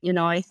so,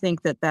 I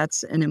think that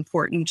that's an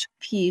important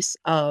piece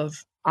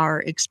of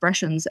our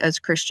expressions as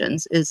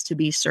Christians, is to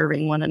be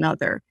serving one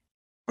another.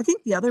 I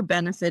think the other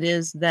benefit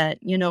is that,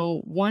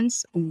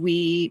 once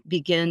we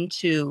begin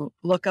to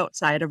look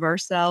outside of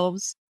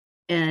ourselves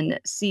and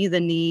see the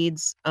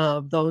needs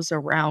of those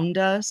around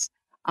us,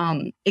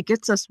 it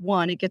gets us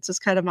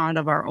kind of out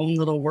of our own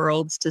little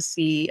worlds to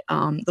see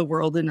the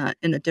world in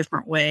a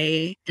different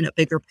way, in a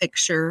bigger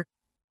picture,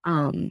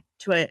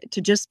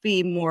 to just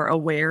be more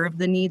aware of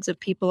the needs of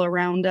people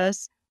around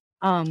us.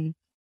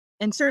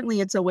 And certainly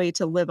it's a way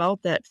to live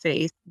out that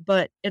faith,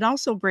 but it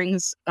also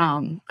brings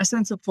a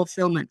sense of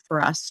fulfillment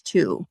for us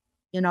too.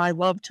 I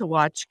love to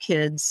watch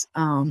kids.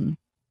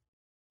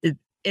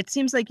 It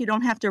seems like you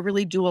don't have to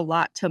really do a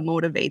lot to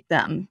motivate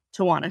them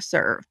to want to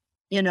serve.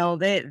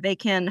 They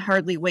can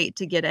hardly wait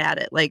to get at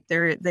it. Like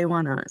they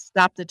want to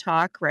stop the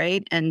talk,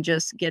 right, and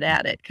just get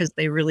at it because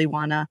they really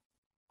want to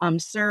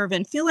serve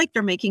and feel like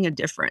they're making a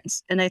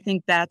difference. And I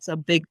think that's a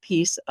big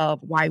piece of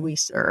why we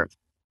serve,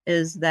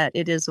 is that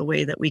it is a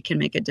way that we can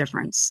make a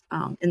difference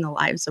in the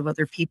lives of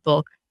other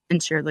people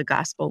and share the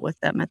gospel with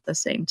them at the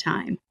same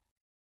time.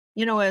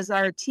 As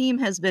our team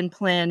has been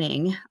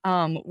planning,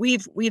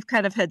 we've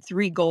kind of had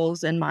 3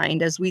 goals in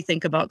mind as we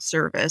think about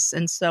service.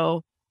 And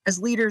so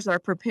as leaders are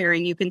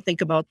preparing, you can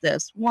think about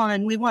this.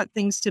 1, we want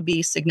things to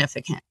be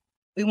significant.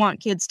 We want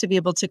kids to be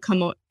able to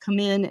come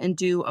in and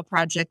do a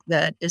project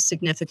that is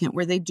significant,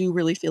 where they do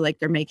really feel like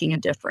they're making a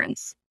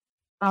difference.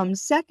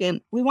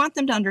 Second, we want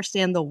them to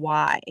understand the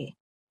why.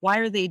 Why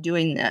are they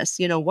doing this?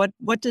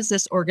 What does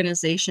this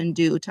organization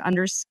do, to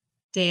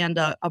understand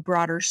a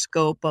broader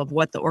scope of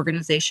what the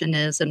organization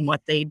is and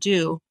what they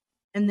do.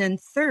 And then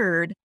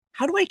third,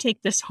 how do I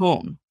take this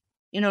home?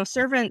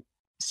 Servant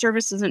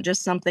service isn't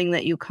just something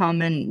that you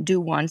come and do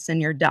once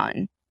and you're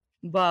done,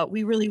 but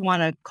we really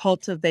want to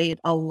cultivate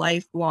a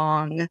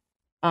lifelong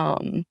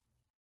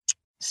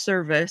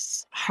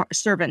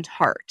servant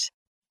heart.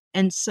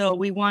 And so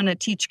we want to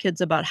teach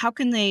kids about how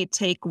can they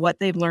take what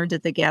they've learned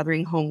at the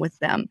gathering home with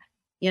them.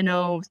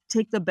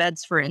 Take the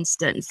beds, for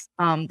instance.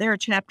 There are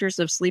chapters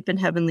of Sleep in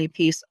Heavenly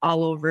Peace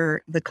all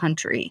over the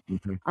country.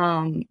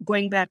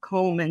 Going back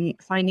home and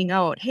finding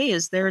out, hey,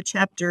 is there a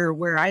chapter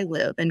where I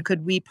live? And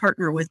could we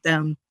partner with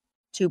them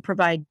to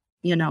provide,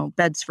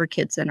 beds for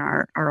kids in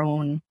our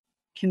own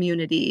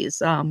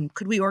communities?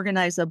 Could we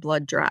organize a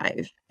blood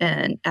drive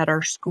at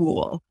our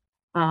school?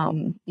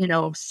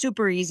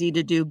 Super easy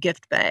to do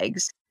gift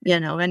bags.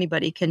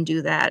 Anybody can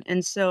do that.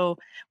 And so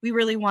we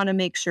really want to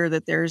make sure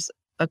that there's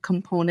a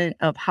component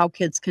of how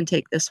kids can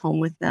take this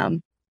home with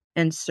them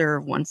and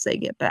serve once they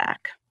get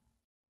back.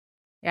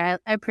 Yeah,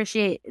 I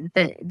appreciate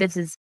that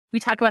we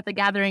talk about the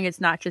gathering. It's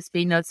not just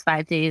being those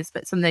 5 days,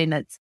 but something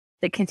that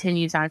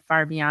continues on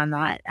far beyond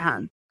that.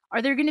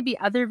 Are there going to be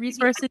other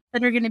resources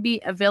that are going to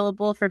be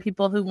available for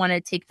people who want to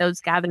take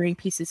those gathering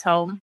pieces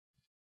home?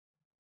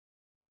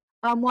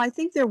 Well, I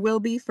think there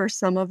will be for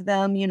some of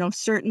them.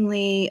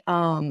 Certainly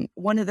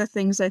one of the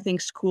things I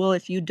think is cool,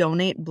 if you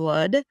donate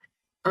blood,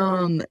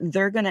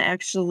 they're going to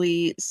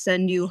actually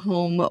send you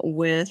home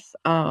with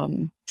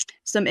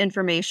some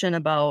information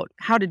about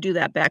how to do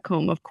that back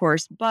home, of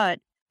course, but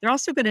they're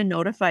also going to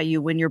notify you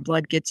when your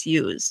blood gets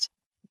used.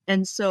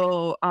 And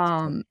so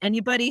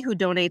anybody who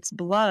donates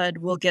blood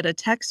will get a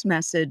text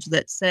message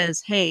that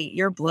says, hey,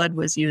 your blood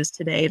was used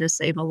today to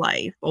save a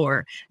life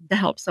or to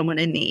help someone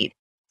in need.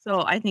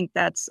 So I think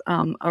that's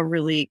a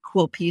really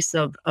cool piece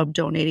of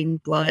donating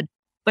blood.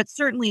 But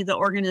certainly the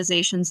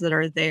organizations that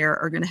are there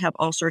are going to have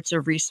all sorts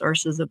of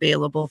resources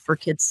available for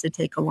kids to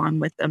take along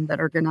with them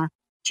that are going to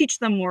teach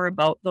them more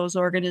about those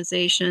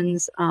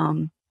organizations,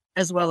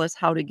 as well as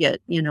how to get,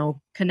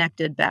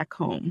 connected back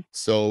home.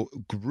 So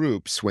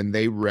groups, when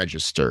they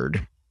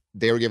registered,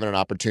 they were given an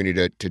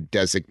opportunity to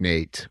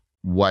designate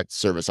what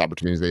service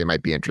opportunities they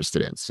might be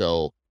interested in.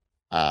 So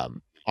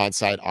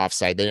on-site,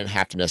 off-site, they didn't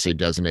have to necessarily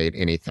designate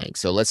anything.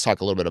 So let's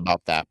talk a little bit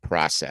about that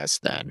process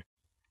then.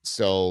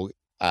 So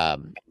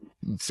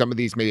some of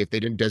these, maybe if they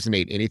didn't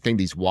designate anything,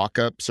 these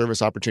walk-up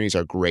service opportunities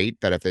are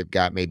great, that if they've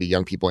got maybe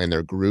young people in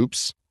their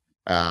groups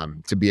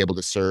to be able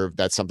to serve,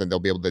 that's something they'll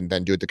be able to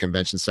then do at the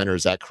convention center.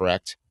 Is that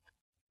correct?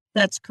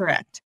 That's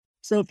correct.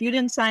 So if you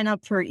didn't sign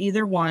up for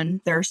either one,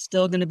 there's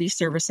still going to be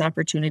service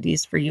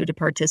opportunities for you to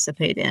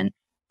participate in.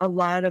 A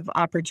lot of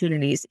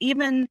opportunities,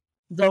 even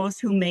those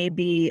who may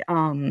be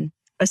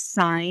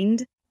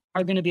assigned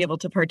are going to be able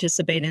to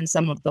participate in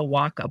some of the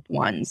walk-up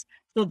ones.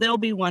 So there'll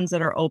be ones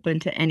that are open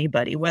to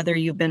anybody, whether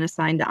you've been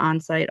assigned to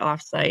on-site,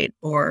 off-site,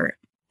 or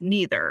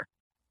neither.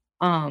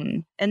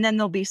 And then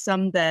there'll be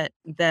some that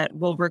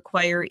will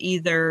require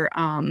either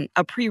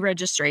a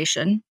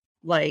pre-registration,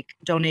 like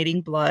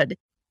donating blood,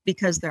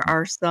 because there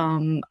are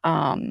some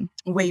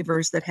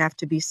waivers that have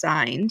to be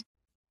signed.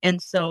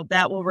 And so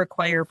that will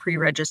require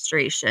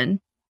pre-registration.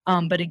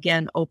 But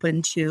again,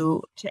 open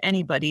to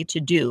anybody to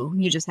do.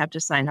 You just have to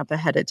sign up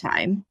ahead of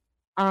time.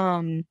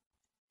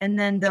 And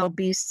then there'll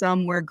be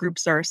some where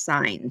groups are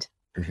assigned.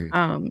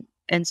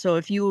 And so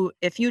if you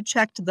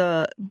checked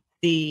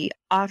the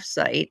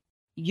offsite,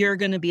 you're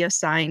going to be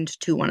assigned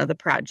to one of the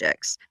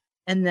projects.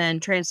 And then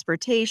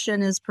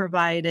transportation is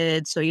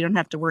provided, so you don't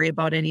have to worry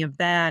about any of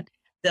that.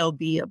 There'll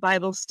be a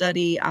Bible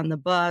study on the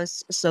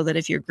bus, so that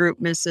if your group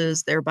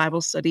misses their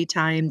Bible study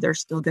time, they're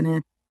still going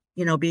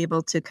to, be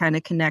able to kind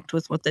of connect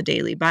with what the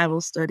daily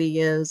Bible study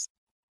is.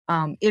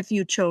 If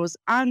you chose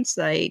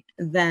on-site,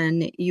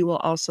 then you will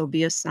also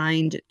be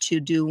assigned to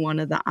do one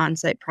of the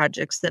on-site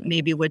projects that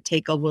maybe would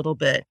take a little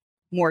bit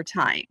more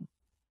time,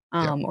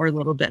 or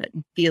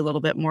be a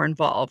little bit more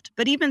involved.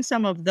 But even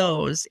some of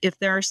those, if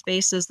there are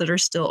spaces that are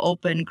still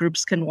open,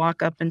 groups can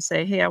walk up and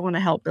say, hey, I want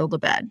to help build a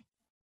bed.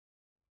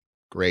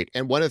 Great.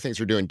 And one of the things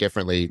we're doing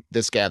differently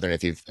this gathering,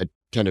 if you've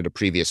attended a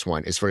previous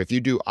one, is for if you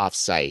do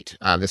offsite,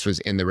 this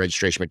was in the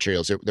registration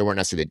materials, there weren't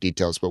necessarily the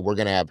details, but we're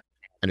going to have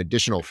an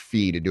additional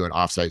fee to do an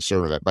offsite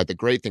server event. But the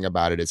great thing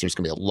about it is there's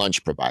going to be a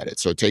lunch provided.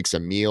 So it takes a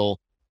meal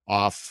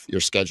off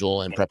your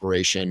schedule and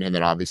preparation, and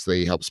then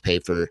obviously helps pay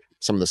for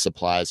some of the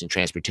supplies and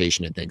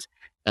transportation and things.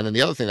 And then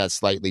the other thing that's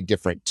slightly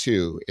different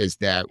too is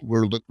that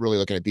we're really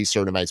looking at these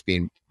server events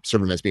being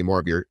more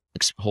of your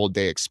whole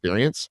day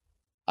experience.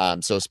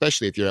 So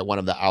especially if you're at one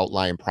of the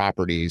outlying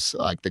properties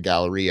like the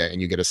Galleria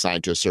and you get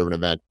assigned to a servant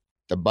event,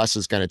 the bus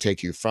is going to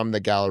take you from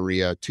the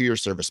Galleria to your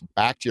service,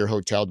 back to your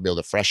hotel to be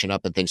able to freshen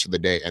up and things for the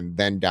day, and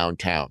then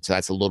downtown. So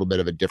that's a little bit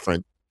of a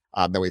different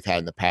than we've had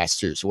in the past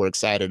too. So we're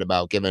excited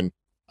about giving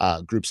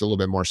groups a little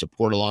bit more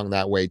support along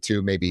that way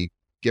too. Maybe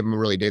give them a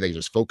really day they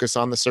just focus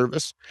on the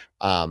service,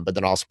 but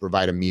then also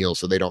provide a meal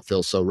so they don't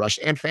feel so rushed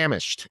and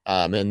famished.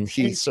 And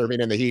he's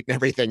serving in the heat and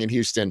everything in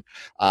Houston.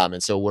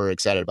 And so we're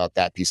excited about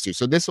that piece too.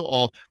 So this will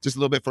all just a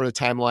little bit for the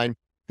timeline.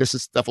 This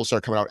is stuff will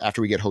start coming out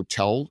after we get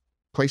hotel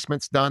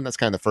placements done. That's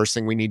kind of the first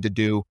thing we need to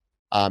do.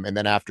 And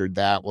then after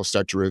that, we'll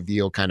start to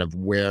reveal kind of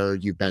where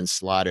you've been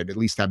slotted, at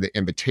least have the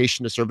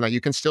invitation to serve. Now,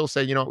 you can still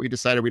say, you know, we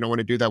decided we don't want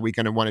to do that. We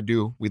kind of want to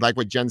do, we like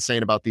what Jen's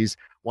saying about these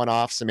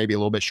one-offs and maybe a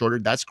little bit shorter.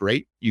 That's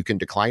great. You can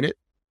decline it,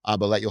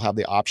 but you'll have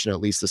the option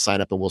at least to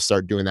sign up, and we'll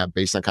start doing that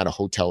based on kind of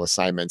hotel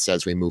assignments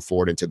as we move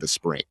forward into the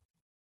spring.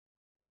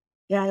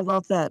 Yeah, I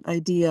love that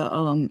idea.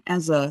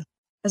 As a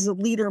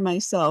leader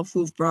myself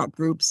who've brought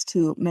groups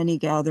to many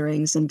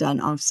gatherings and done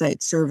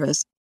offsite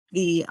service,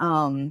 the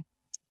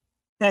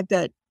fact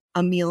that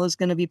a meal is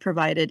going to be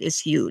provided is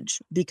huge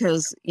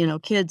because, you know,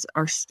 kids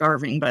are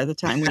starving by the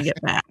time we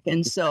get back.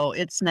 And so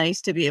it's nice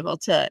to be able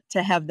to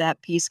have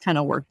that piece kind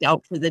of worked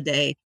out for the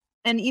day.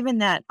 And even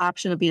that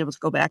option of being able to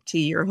go back to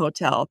your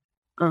hotel.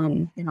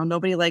 You know,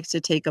 nobody likes to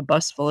take a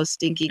bus full of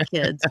stinky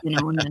kids, you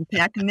know, and then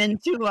pack them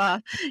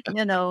into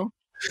you know,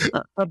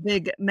 a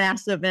big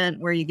mass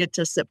event where you get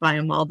to sit by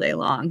them all day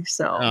long.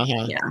 So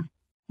yeah,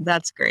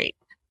 that's great.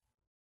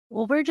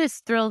 Well, we're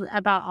just thrilled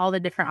about all the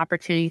different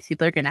opportunities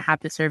people are going to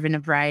have to serve in a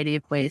variety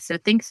of ways. So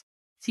thanks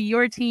to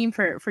your team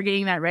for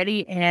getting that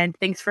ready. And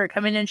thanks for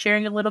coming and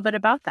sharing a little bit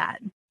about that.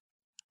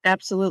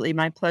 Absolutely.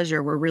 My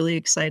pleasure. We're really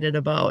excited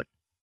about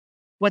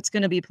what's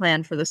going to be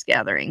planned for this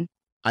gathering.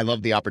 I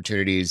love the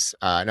opportunities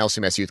an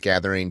LCMS Youth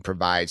Gathering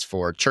provides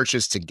for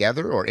churches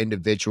together or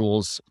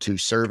individuals to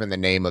serve in the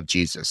name of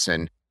Jesus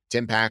and to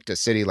impact a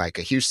city like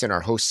Houston,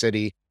 our host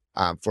city,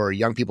 for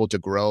young people to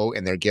grow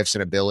in their gifts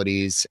and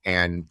abilities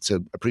and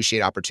to appreciate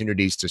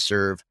opportunities to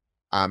serve,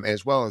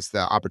 as well as the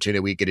opportunity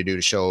we get to do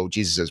to show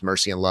Jesus'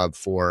 mercy and love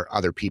for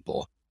other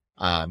people.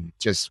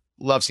 Just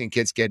love seeing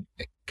kids get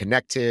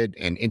connected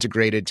and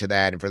integrated to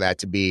that, and for that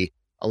to be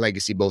a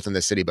legacy both in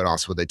the city, but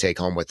also what they take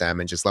home with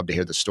them. And just love to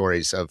hear the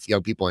stories of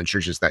young people in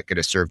churches that get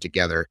to serve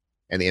together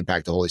and the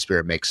impact the Holy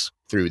Spirit makes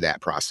through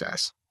that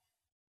process.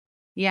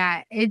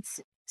 Yeah,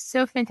 it's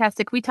so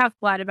fantastic. We talked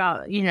a lot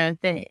about, you know,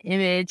 the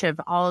image of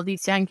all of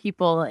these young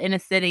people in a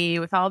city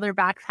with all their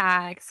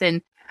backpacks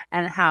and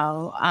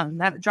how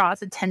that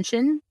draws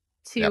attention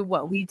to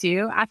what we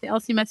do at the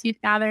LCMS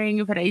Youth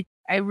Gathering. But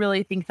I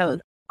really think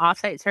the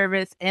offsite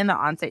service and the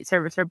onsite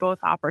service are both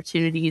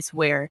opportunities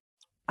where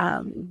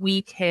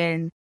we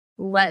can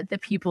let the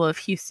people of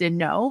Houston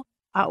know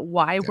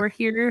why we're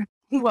here,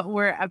 what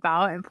we're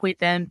about, and point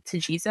them to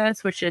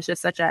Jesus, which is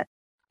just such a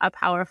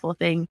powerful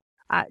thing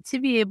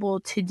to be able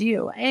to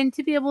do, and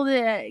to be able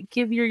to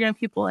give your young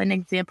people an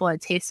example, a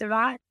taste of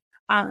that,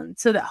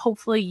 so that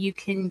hopefully you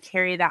can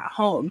carry that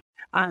home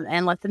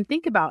and let them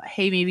think about,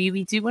 hey, maybe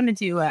we do want to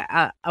do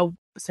a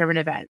servant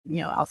event,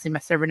 you know,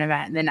 LCMS servant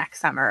event the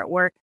next summer,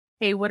 or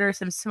hey, what are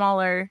some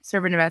smaller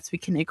servant events we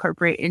can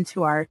incorporate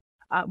into our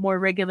more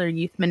regular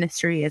youth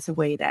ministry as a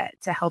way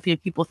to help young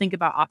people think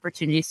about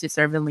opportunities to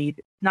serve and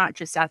lead, not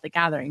just at the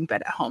gathering,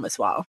 but at home as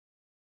well.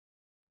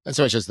 And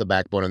so it's just the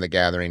backbone of the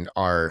gathering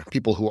are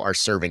people who are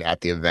serving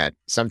at the event.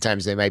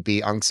 Sometimes they might be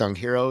unsung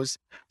heroes.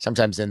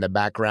 Sometimes in the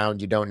background,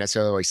 you don't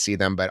necessarily always see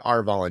them, but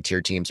our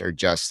volunteer teams are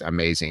just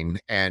amazing.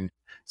 And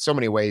so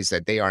many ways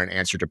that they are an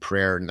answer to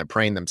prayer, and they're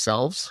praying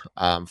themselves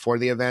for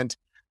the event.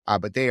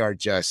 But they are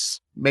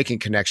just making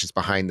connections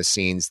behind the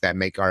scenes that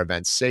make our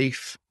events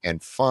safe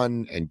and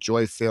fun and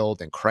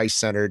joy-filled and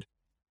Christ-centered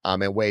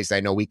in ways that I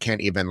know we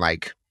can't even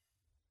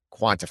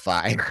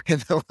quantify in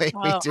the way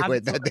we do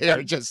it, that they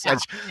are just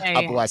such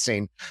a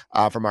blessing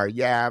from our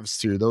YAVs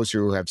to those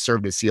who have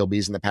served as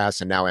CLBs in the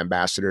past and now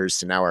ambassadors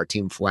to now our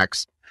Team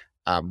Flex.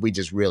 We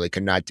just really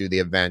could not do the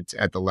event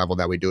at the level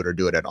that we do it or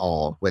do it at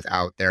all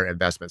without their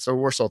investment. So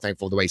we're so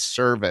thankful the way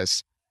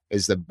service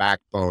is the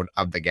backbone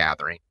of the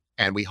gathering.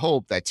 And we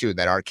hope that too,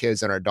 that our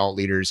kids and our adult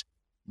leaders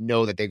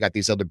know that they've got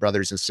these other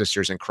brothers and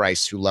sisters in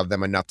Christ who love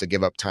them enough to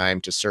give up time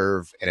to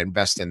serve and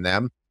invest in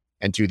them.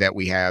 And through that,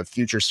 we have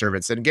future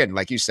servants. And again,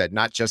 like you said,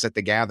 not just at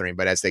the gathering,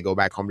 but as they go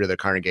back home to their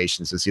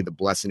congregations to see the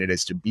blessing it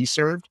is to be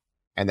served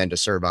and then to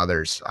serve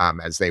others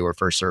as they were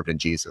first served in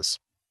Jesus.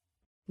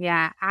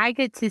 Yeah, I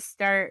get to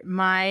start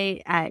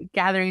my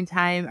gathering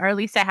time, or at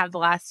least I have the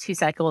last 2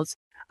 cycles.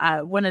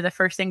 One of the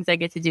first things I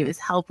get to do is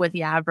help with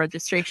YAV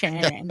registration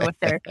and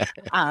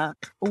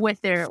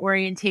with their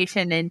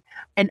orientation.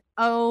 And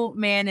oh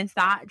man, is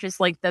that just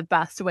the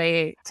best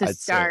way to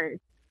start?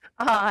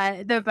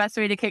 The best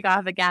way to kick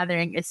off a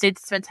gathering is to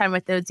spend time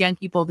with those young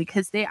people,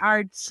 because they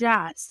are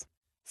just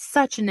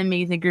such an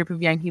amazing group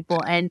of young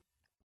people and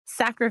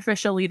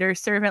sacrificial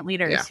leaders, servant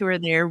leaders who are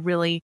there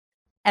really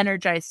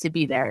energized to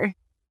be there.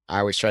 I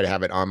always try to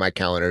have it on my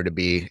calendar to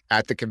be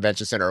at the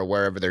convention center or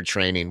wherever they're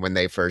training when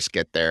they first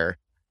get there.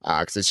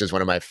 Because it's just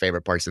one of my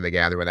favorite parts of the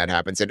gathering when that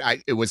happens. And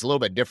it was a little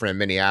bit different in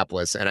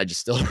Minneapolis. And I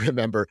just still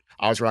remember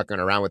I was rocking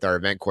around with our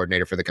event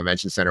coordinator for the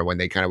convention center when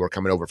they kind of were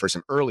coming over for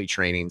some early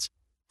trainings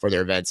for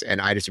their events.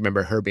 And I just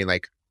remember her being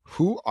like,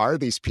 who are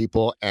these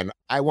people? And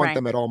I want Right.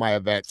 them at all my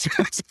events.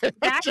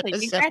 Exactly,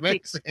 Just exactly.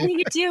 amazing. And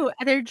you do.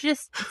 They're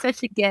just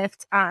such a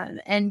gift,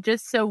 and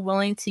just so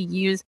willing to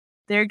use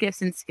their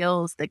gifts and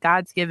skills that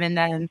God's given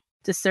them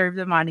to serve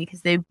the body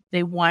because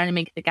they want to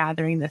make the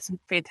gathering this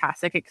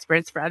fantastic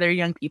experience for other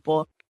young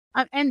people.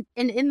 And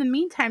in the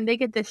meantime, they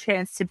get the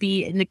chance to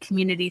be in the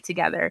community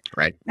together.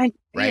 Right. And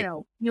Right.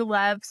 you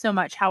love so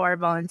much how our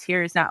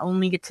volunteers not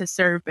only get to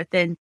serve, but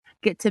then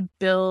get to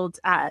build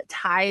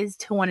ties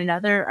to one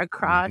another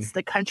across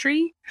the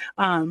country.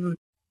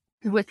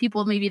 With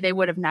people maybe they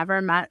would have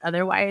never met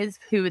otherwise,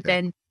 who would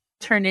then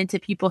turn into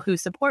people who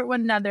support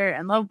one another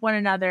and love one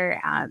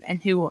another,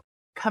 and who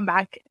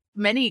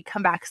many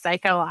come back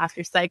cycle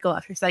after cycle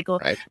after cycle,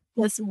 Right.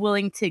 just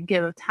willing to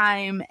give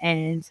time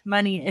and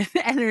money and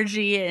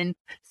energy and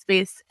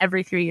space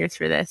every 3 years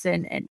for this,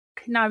 and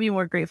could not be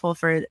more grateful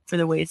for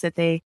the ways that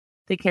they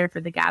care for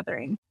the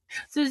gathering.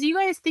 So as you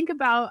guys think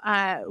about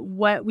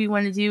what we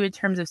want to do in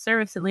terms of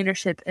service and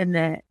leadership in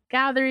the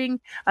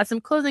gathering,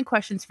 some closing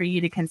questions for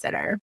you to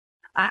consider.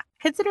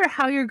 Consider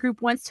how your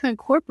group wants to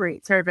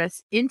incorporate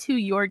service into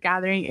your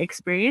gathering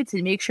experience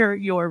and make sure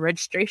your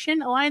registration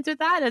aligns with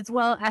that, as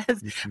well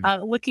as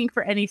looking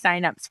for any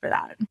signups for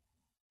that.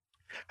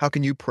 How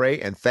can you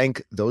pray and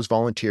thank those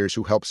volunteers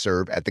who help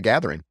serve at the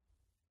gathering?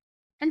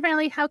 And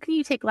finally, how can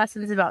you take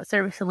lessons about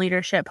service and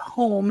leadership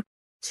home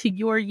to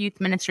your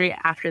youth ministry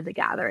after the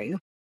gathering?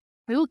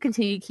 We will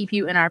continue to keep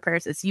you in our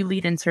prayers as you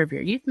lead and serve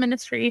your youth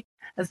ministry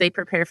as they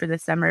prepare for the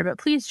summer. But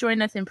please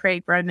join us in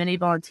praying for our many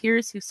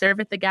volunteers who serve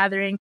at the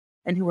gathering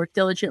and who work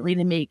diligently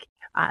to make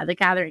the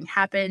gathering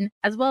happen,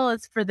 as well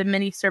as for the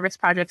many service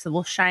projects that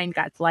will shine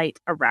God's light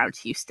around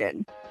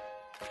Houston.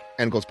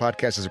 End Goals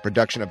Podcast is a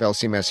production of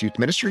LCMS Youth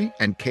Ministry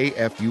and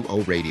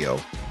KFUO Radio.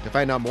 To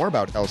find out more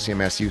about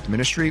LCMS Youth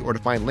Ministry or to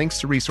find links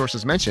to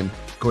resources mentioned,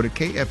 go to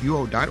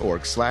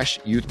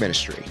kfuo.org/youth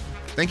ministry.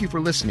 Thank you for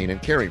listening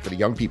and caring for the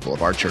young people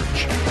of our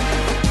church.